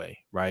thinking that way,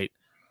 right?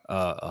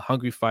 A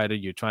hungry fighter,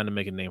 you're trying to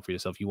make a name for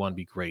yourself. You want to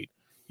be great.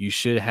 You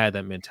should have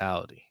that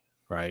mentality,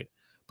 right?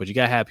 But you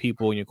gotta have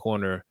people in your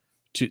corner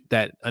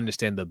that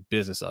understand the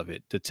business of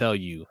it to tell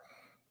you,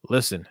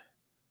 listen,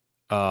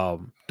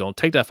 don't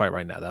take that fight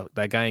right now.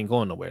 That guy ain't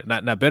going nowhere.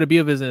 Not Better be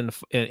is in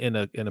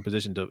a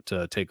position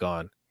to take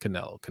on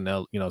Canelo.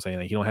 Canelo, saying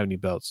he don't have any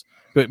belts.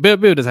 But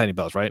Better doesn't have any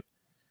belts, right?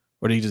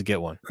 Or did he just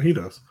get one? He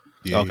does.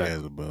 Yeah, okay. He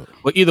has a belt.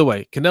 Well, either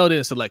way, Canelo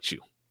didn't select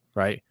you,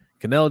 right?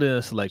 Canelo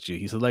didn't select you.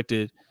 He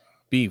selected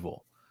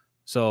Bivol.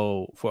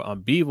 So for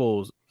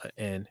Bivol's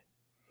and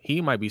he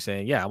might be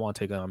saying, yeah, I want to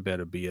take on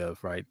Better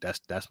BF, right?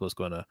 That's what's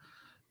gonna,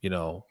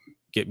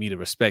 get me the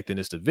respect in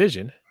this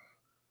division.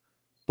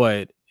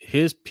 But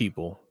his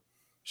people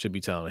should be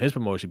telling his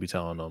promoter should be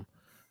telling them,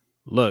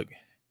 look,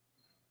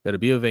 Better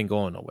BF ain't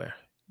going nowhere.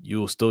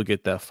 You will still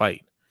get that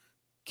fight.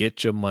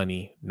 Get your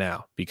money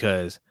now,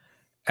 because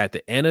at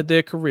the end of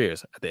their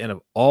careers, at the end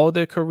of all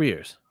their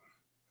careers,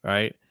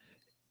 right?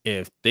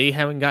 If they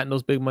haven't gotten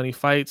those big money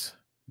fights,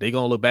 they're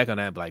gonna look back on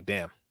that and be like,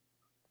 damn.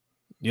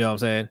 You know what I'm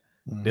saying?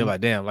 Mm-hmm. They're like,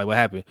 damn, like what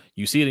happened?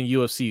 You see it in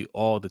UFC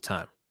all the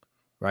time,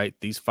 right?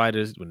 These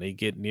fighters, when they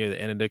get near the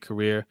end of their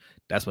career,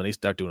 that's when they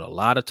start doing a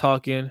lot of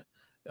talking,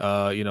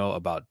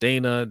 about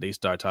Dana. They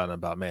start talking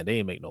about, man, they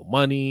ain't make no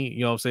money, you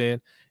know what I'm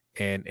saying?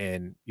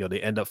 And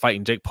they end up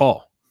fighting Jake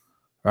Paul,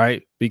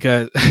 right?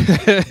 Because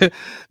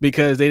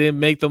because they didn't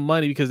make the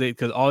money because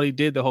all they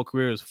did the whole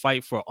career was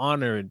fight for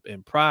honor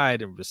and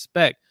pride and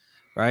respect,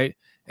 right?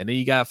 And then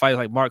you got fights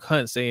like Mark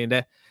Hunt saying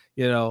that,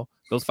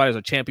 those fighters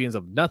are champions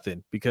of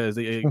nothing because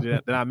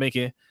they're not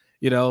making,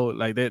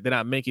 they're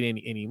not making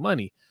any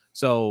money.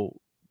 So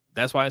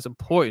that's why it's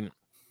important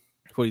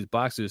for these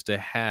boxers to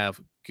have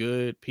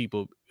good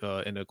people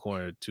in the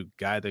corner to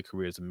guide their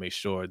careers and make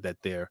sure that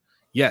they're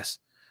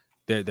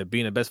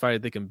being the best fighter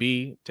they can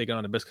be, taking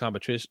on the best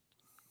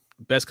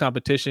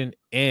competition,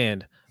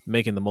 and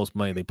making the most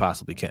money they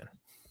possibly can.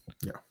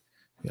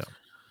 Yeah.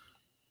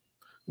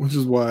 Which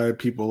is why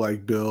people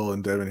like Bill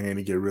and Devin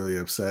Haney get really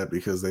upset,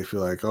 because they feel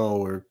like, oh,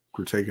 we're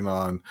taking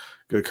on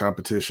good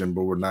competition,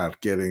 but we're not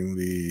getting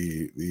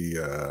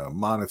the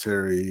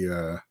monetary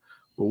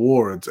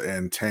rewards,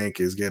 and Tank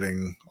is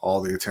getting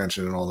all the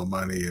attention and all the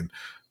money, and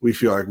we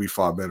feel like we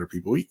fought better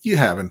people. You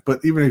haven't,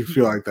 but even if you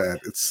feel like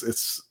that, it's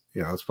it's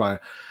fine.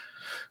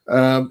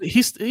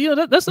 He's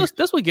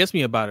that's what gets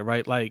me about it,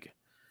 right? Like,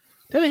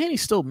 Devin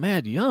Haney's still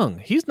mad young.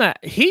 He's not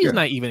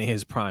even in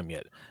his prime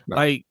yet. No.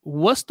 Like,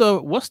 what's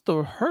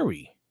the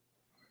hurry?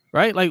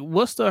 Right? Like,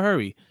 what's the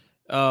hurry?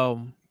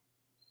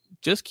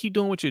 Just keep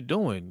doing what you're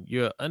doing.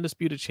 You're an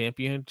undisputed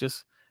champion.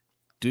 Just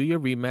do your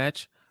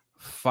rematch.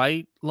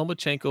 Fight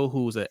Lomachenko,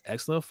 who's an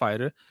excellent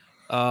fighter.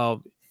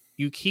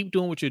 You keep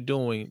doing what you're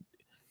doing.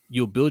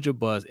 You'll build your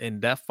buzz,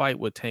 and that fight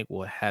with Tank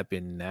will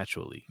happen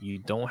naturally. You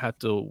don't have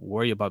to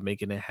worry about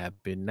making it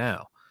happen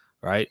now,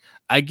 right?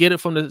 I get it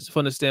from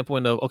the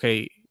standpoint of,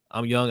 okay,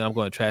 I'm young, I'm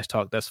going to trash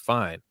talk. That's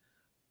fine,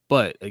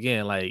 but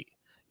again, like,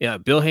 yeah,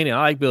 Bill Haney, I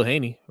like Bill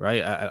Haney,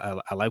 right?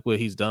 I like what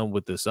he's done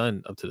with the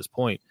son up to this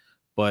point,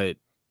 but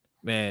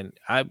man,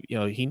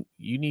 you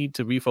need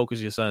to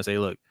refocus your son and say,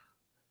 look,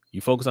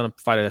 you focus on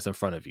the fighter that's in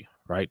front of you,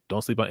 right?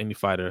 Don't sleep on any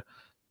fighter.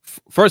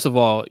 First of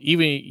all,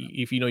 even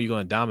if you know you're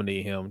going to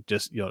dominate him,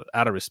 just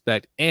out of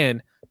respect,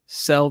 and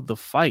sell the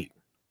fight,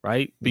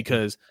 right?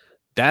 Because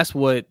that's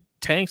what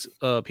Tank's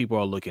people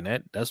are looking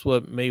at. That's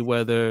what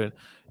Mayweather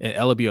and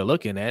LB are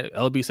looking at.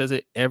 LB says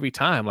it every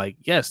time. Like,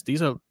 yes,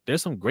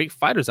 there's some great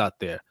fighters out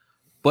there,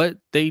 but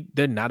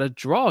they're not a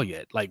draw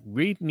yet. Like,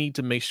 we need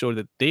to make sure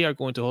that they are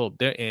going to hold up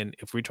their end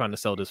if we're trying to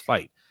sell this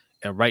fight.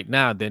 And right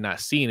now, they're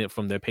not seeing it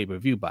from their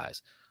pay-per-view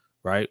buys,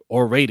 right?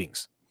 Or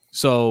ratings.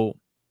 So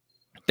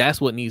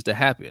that's what needs to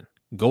happen.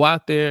 Go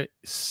out there,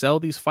 sell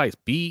these fights.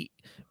 Be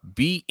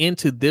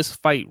into this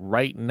fight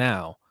right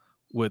now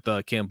with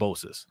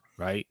Kambosos,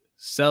 right?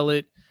 Sell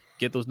it,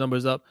 get those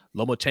numbers up.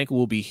 Lomachenko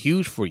will be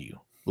huge for you.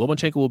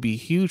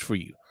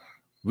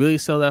 Really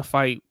sell that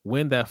fight,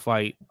 win that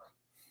fight,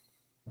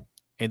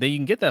 and then you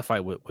can get that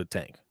fight with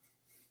Tank,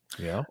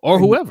 or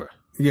whoever.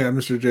 Yeah,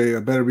 Mr. J,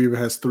 Better Beaver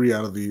has 3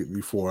 out of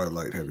the 4 at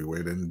light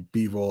heavyweight, and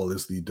Bivol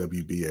is the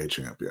WBA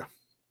champ.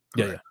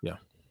 Yeah.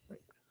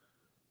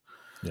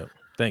 Yep.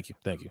 Thank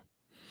you.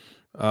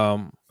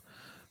 All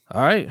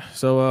right.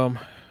 So all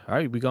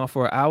right, we gone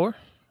for an hour.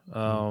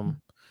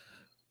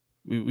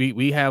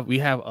 We have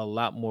a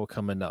lot more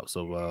coming up.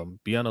 So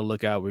be on the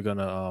lookout. We're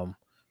gonna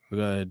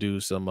do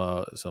some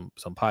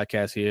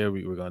podcasts here.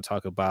 We're gonna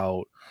talk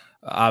about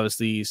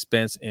obviously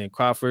Spence and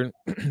Crawford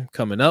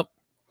coming up.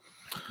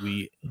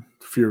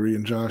 Fury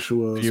and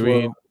Joshua.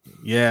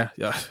 Yeah.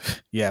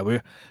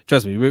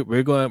 Trust me.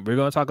 We're going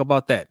to talk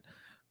about that.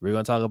 We're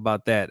going to talk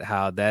about that,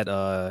 how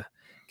that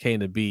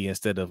came to be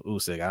instead of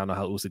Usyk. I don't know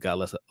how Usyk got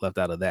left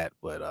out of that,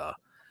 but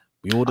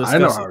we will discuss. I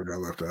know how it got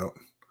left out.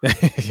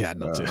 Yeah, I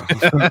know too.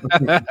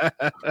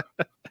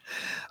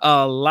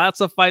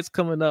 Lots of fights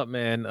coming up,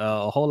 man.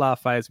 A whole lot of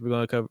fights. We're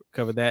going to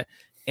cover that.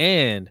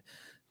 And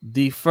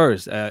the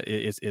first,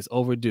 it's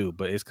overdue,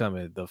 but it's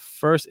coming. The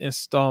first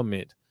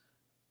installment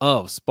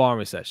of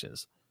Sparring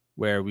Sessions,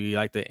 where we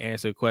like to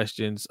answer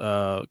questions,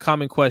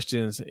 common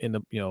questions in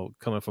the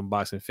coming from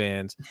boxing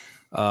fans,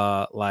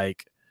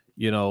 like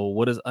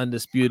what does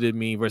undisputed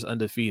mean versus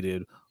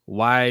undefeated?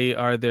 Why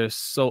are there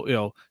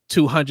so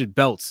 200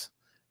 belts,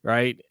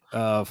 right?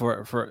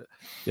 For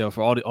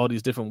all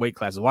these different weight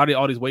classes. Why are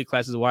all these weight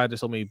classes? Why are there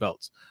so many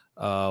belts?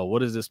 What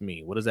does this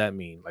mean? What does that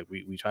mean? Like,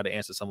 we try to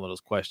answer some of those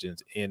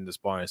questions in the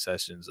Sparring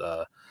Sessions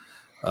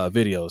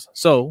videos.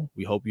 So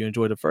we hope you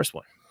enjoyed the first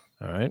one.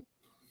 All right.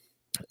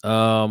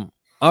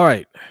 All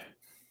right.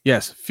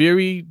 Yes,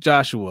 Fury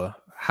Joshua.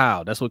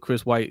 How? That's what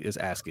Chris White is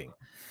asking.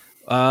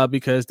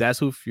 Because that's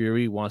who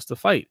Fury wants to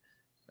fight.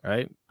 All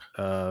right.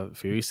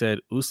 Fury said,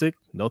 Usyk,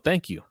 no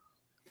thank you.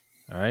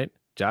 All right.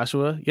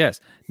 Joshua, yes.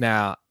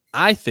 Now,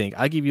 I think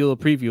I'll give you a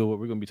little preview of what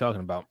we're going to be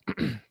talking about.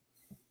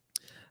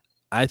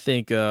 I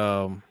think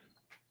I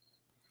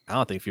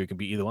don't think Fury can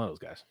beat either one of those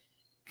guys.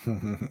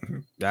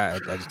 I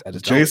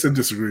just Jason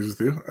disagrees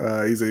with you.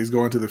 He's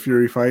going to the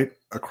Fury fight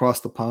across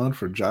the pond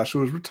for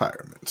Joshua's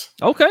retirement.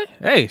 Okay.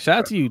 Hey, shout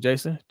out to you,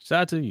 Jason.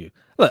 Shout out to you.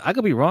 Look, I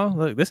could be wrong.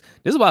 Look, this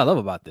is what I love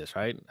about this,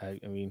 right? I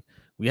mean,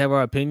 we have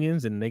our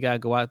opinions, and they gotta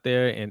go out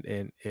there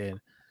and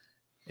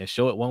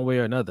show it one way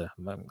or another.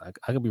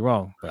 I could be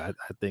wrong, but I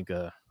think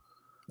I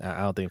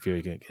don't think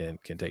Fury can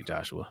take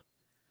Joshua.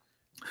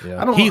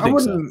 Yeah,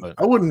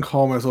 I wouldn't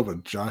call myself a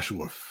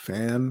Joshua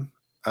fan.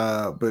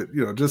 But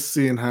just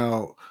seeing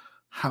how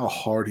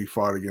hard he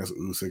fought against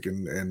Usyk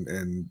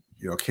and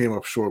came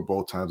up short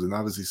both times, and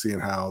obviously seeing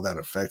how that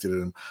affected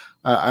him,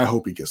 I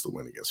hope he gets the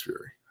win against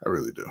Fury. I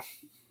really do.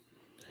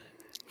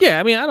 Yeah,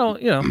 I mean, I don't,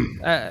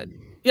 I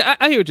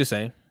hear what you're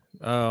saying.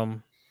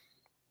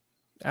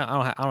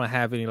 I don't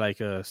have any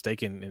like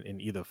stake in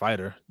either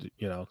fighter,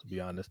 to be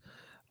honest.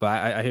 But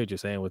I hear what you're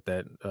saying with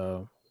that.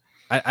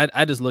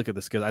 I just look at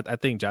the skills. I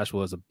think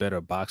Joshua is a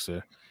better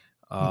boxer,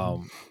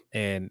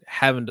 and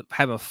having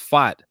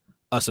fought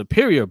a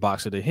superior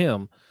boxer to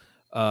him,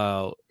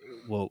 uh,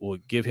 will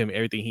give him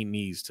everything he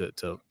needs to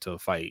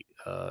fight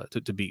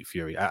to beat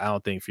Fury. I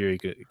don't think Fury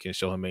can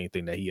show him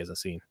anything that he hasn't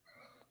seen.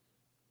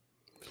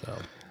 So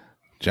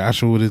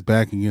Joshua with his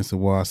back against the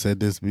wall. I said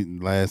this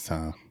last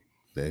time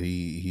that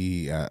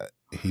he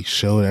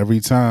showed every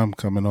time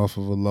coming off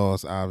of a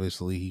loss.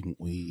 Obviously,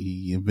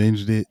 he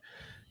avenged it.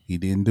 He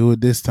didn't do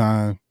it this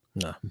time.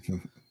 no,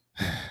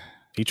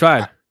 he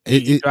tried.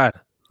 He tried.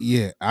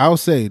 Yeah, I'll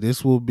say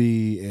this will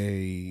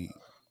be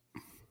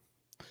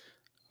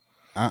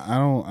I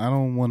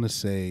don't want to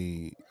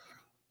say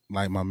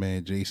like my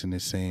man Jason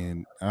is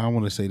saying. I don't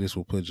want to say this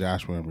will put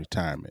Joshua in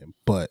retirement,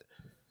 but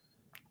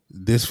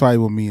this fight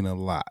will mean a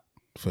lot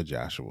for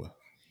Joshua.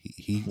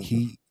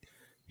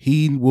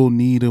 He will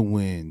need a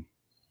win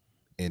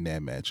in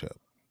that matchup.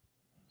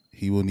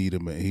 He will need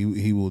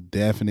he will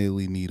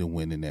definitely need a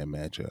win in that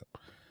matchup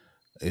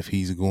if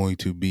he's going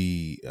to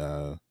be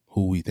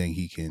who we think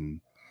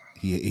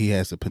he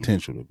has the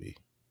potential to be,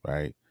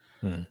 right?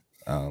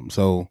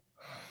 So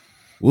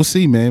we'll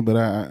see, man. But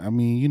I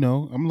mean,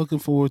 I'm looking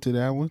forward to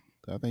that one.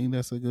 I think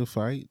that's a good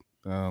fight.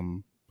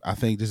 I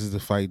think this is the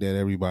fight that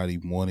everybody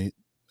wanted,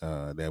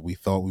 that we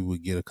thought we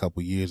would get a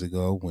couple years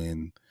ago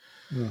when,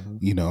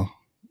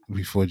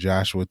 before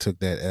Joshua took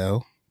that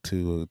L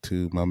to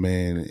my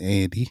man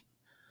Andy.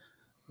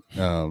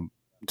 So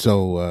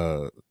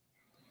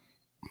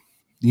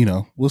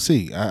we'll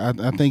see.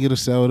 I think it'll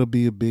sell. It'll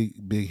be a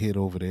big hit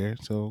over there.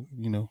 So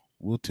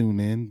we'll tune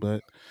in.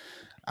 But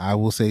I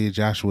will say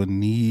Joshua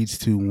needs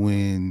to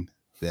win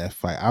that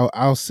fight.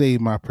 I'll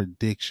save my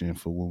prediction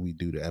for when we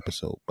do the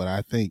episode. But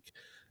I think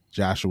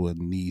Joshua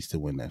needs to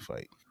win that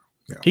fight.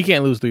 Yeah. He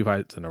can't lose 3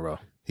 fights in a row.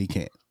 He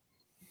can't.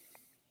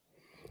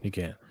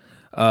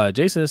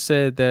 Jason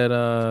said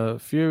that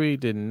Fury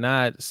did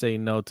not say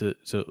no to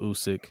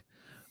Usyk.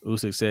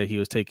 Usyk said he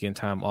was taking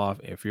time off,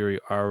 and Fury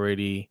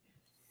already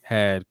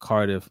had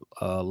Cardiff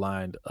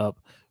lined up.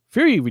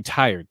 Fury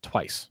retired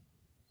twice.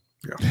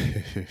 Yeah.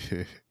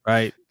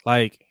 Right?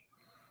 Like,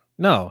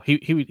 no,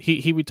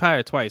 he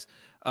retired twice.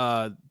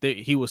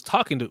 He was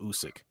talking to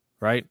Usyk,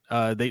 right?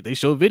 They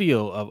showed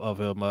video of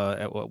him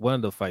at one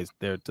of the fights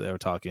they were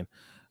talking.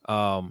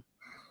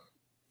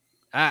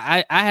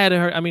 I hadn't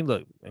heard. I mean,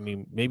 look. I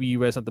mean, maybe you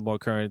read something more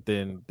current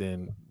than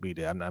we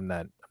did. I'm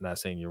not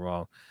saying you're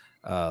wrong.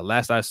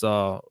 Last I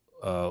saw,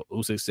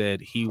 Usyk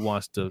said he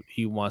wants to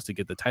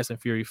get the Tyson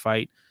Fury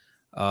fight,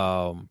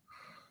 and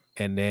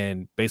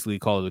then basically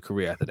call it a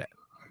career after that.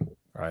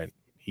 Right?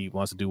 He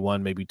wants to do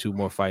 1, maybe 2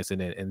 more fights,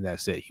 and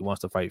that's it. He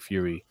wants to fight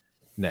Fury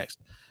next.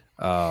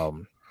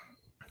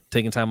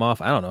 Taking time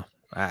off. I don't know.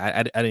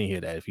 I didn't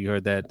hear that. If you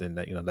heard that, then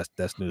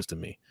that's news to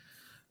me.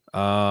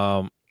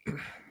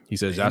 He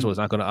says Joshua is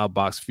not going to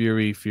outbox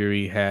Fury.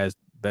 Fury has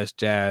best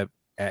jab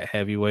at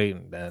heavyweight,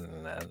 and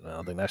then I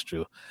don't think that's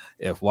true.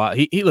 If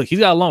he's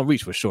got a long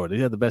reach for sure. Does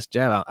he have the best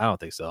jab? I don't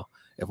think so.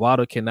 If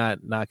Wilder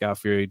cannot knock out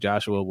Fury,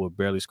 Joshua will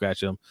barely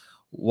scratch him.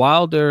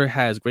 Wilder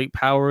has great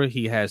power.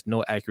 He has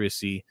no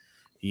accuracy.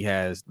 He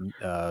has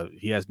no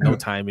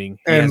timing.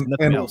 He has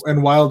nothing else.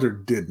 And Wilder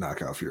did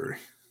knock out Fury.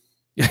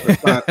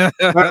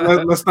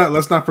 Let's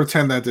not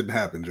pretend that didn't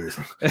happen,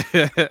 Jason.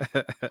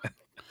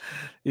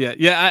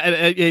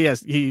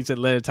 Yes. He said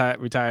let it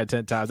retire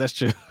 10 times. That's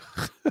true.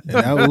 And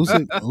now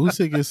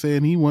Usyk is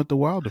saying he want the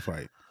Wilder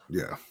fight.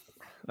 Yeah.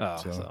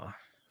 That's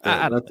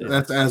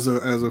as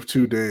of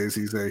 2 days.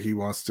 He said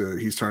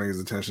he's turning his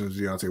attention to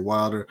Deontay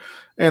Wilder,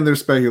 and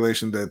there's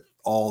speculation that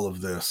all of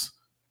this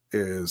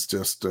is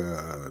just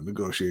a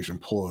negotiation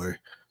ploy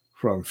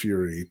from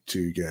Fury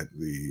to get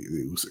the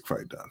Usyk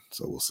fight done.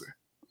 So we'll see.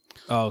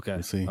 Oh, okay.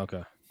 We'll see.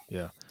 Okay.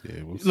 Yeah.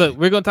 We'll Look,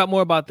 we're going to talk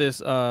more about this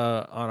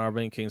on our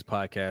Ring Kings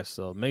podcast.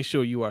 So make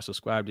sure you are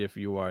subscribed if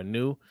you are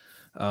new.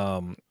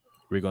 We're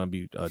going to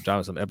be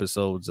dropping some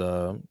episodes,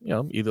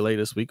 either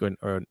later this week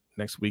or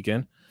next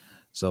weekend.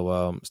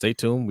 So stay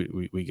tuned.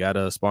 We got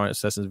a sparring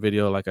sessions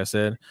video, like I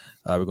said.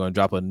 We're going to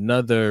drop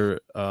another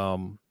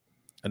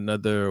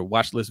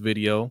watch list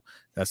video.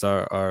 That's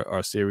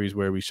our series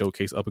where we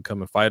showcase up and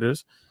coming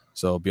fighters.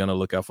 So be on the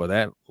lookout for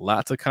that.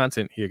 Lots of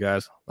content here,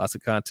 guys. Lots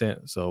of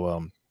content.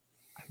 So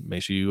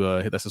make sure you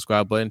hit that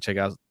subscribe button. Check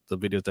out the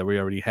videos that we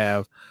already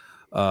have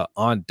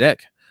on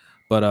deck.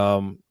 But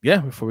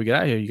before we get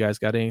out of here, you guys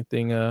got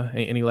anything?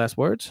 Any last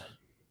words?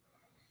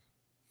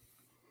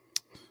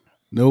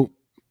 Nope.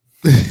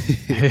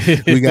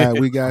 we got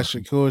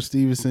Shakur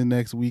Stevenson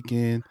next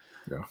weekend.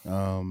 Yeah.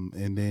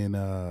 And then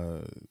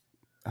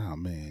oh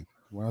man,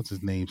 why's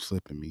his name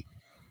slipping me?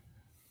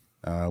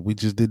 We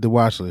just did the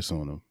watch list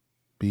on him.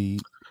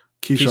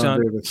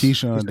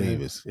 Keyshawn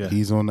Davis. Yeah.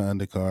 He's on the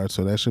undercard,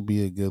 so that should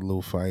be a good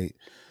little fight.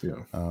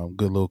 Yeah.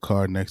 Good little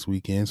card next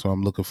weekend. So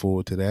I'm looking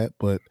forward to that.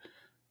 But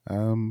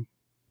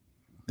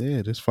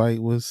this fight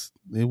was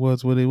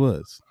what it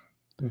was.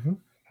 Mm-hmm.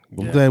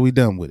 I'm glad we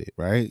done with it,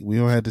 right? We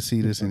don't have to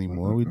see this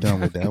anymore. We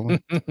done with that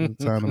one.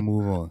 It's time to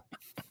move on.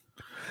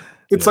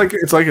 It's like a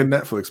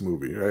Netflix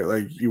movie, right?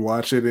 Like you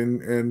watch it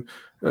and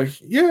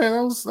like, yeah,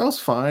 that was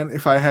fine.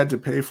 If I had to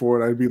pay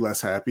for it, I'd be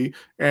less happy.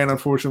 And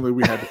unfortunately,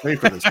 we had to pay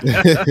for this.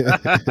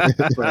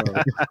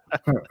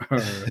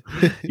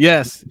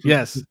 Yes.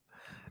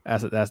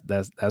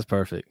 That's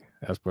perfect.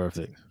 That's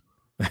perfect.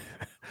 All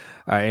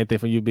right, anything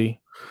from you, B?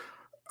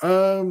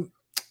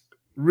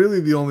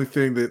 Really, the only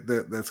thing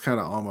that's kind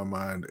of on my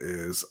mind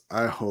is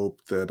I hope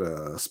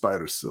that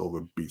Spider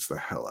Silver beats the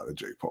hell out of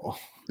Jake Paul.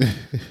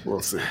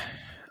 We'll see.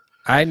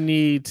 I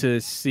need to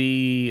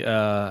see.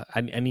 I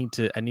need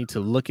to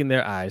look in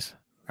their eyes.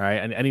 All right,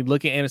 I need to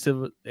look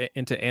into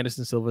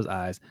Anderson Silva's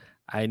eyes.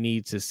 I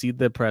need to see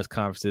the press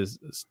conferences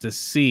to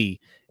see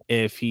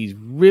if he's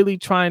really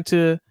trying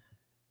to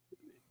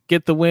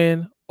get the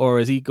win,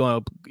 or is he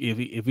going to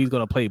if he's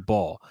going to play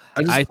ball.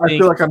 I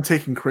feel like I'm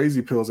taking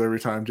crazy pills every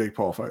time Jake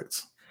Paul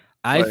fights.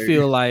 I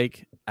feel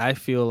like the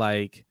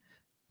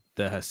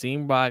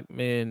Hakeem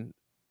Rockman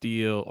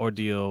deal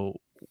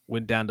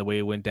went down the way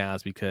it went down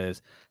is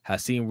because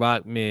Hakeem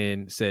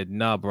Rockman said,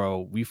 "Nah,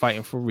 bro, we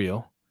fighting for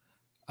real.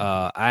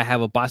 I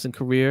have a boxing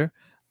career.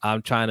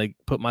 I'm trying to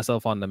put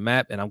myself on the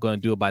map, and I'm going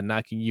to do it by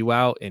knocking you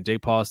out." And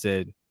Jake Paul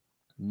said,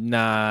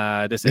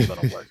 "Nah, this ain't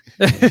gonna work."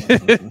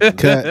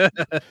 Cut.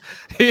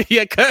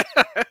 Yeah, cut.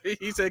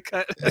 He said,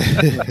 "Cut."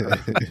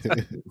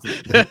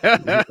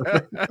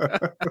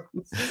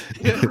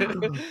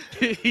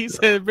 He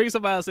said, "Bring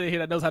somebody else in here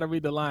that knows how to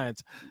read the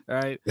lines." All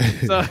right,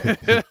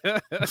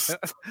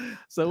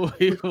 so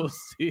we will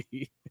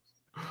see.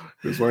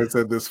 That's why I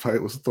said this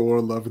fight was Thor,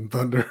 Love, and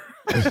Thunder.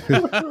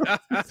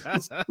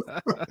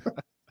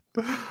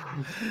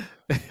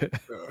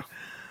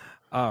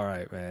 All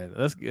right, man.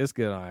 Let's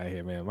get on out of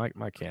here, man.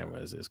 My camera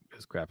is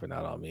crapping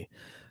out on me.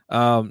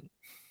 All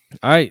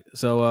right,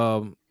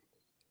 so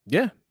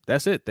yeah,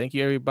 that's it. Thank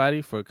you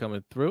everybody for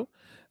coming through.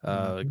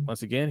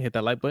 Once again, hit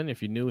that like button.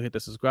 If you're new, hit the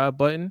subscribe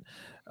button.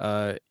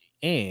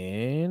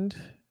 And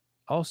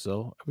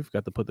also, we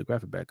forgot to put the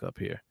graphic back up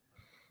here.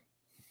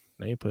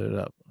 Let me put it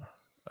up.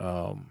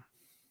 Boom.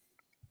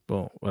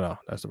 Well, no,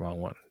 that's the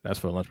wrong one. That's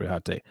for Lunch Break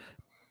Hot Take.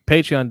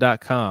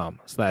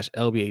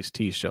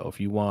 Patreon.com/LBHT show. If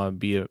you want to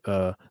be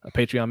a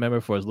Patreon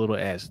member for as little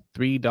as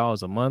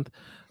 $3 a month,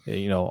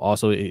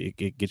 also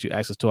it gets you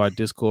access to our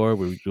Discord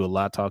where we do a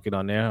lot of talking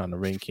on there on the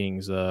Ring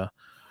Kings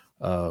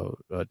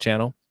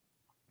channel.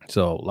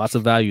 So lots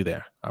of value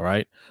there. All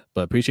right.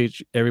 But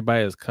appreciate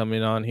everybody that's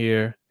coming on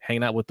here,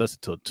 hanging out with us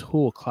until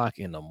 2:00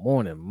 in the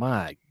morning.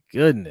 My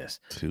goodness.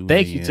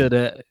 Thank you to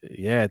the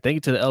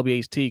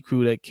LBHT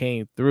crew that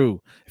came through.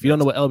 If you don't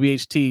know what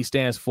LBHT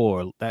stands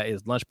for, that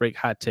is Lunch Break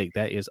Hot Take.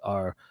 That is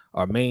our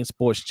main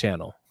sports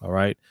channel. All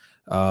right.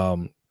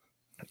 And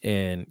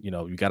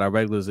you got our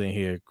regulars in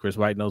here. Chris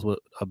White knows what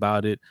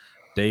about it.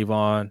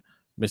 Davon,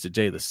 Mr.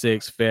 J the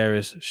Six,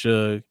 Ferris,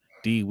 Suge,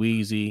 D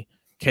Weezy,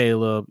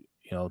 Caleb.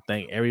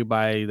 Thank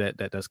everybody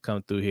that's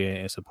come through here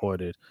and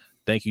supported.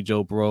 Thank you,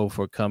 Joe Bro,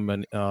 for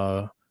coming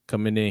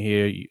in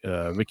here.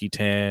 Ricky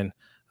Tan,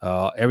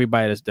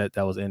 everybody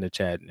that was in the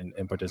chat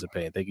and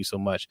participating. Thank you so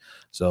much.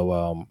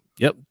 So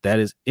yep, that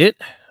is it.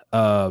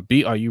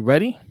 B, are you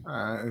ready?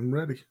 I'm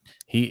ready.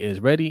 He is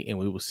ready, and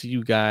we will see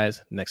you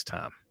guys next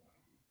time.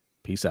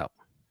 Peace out.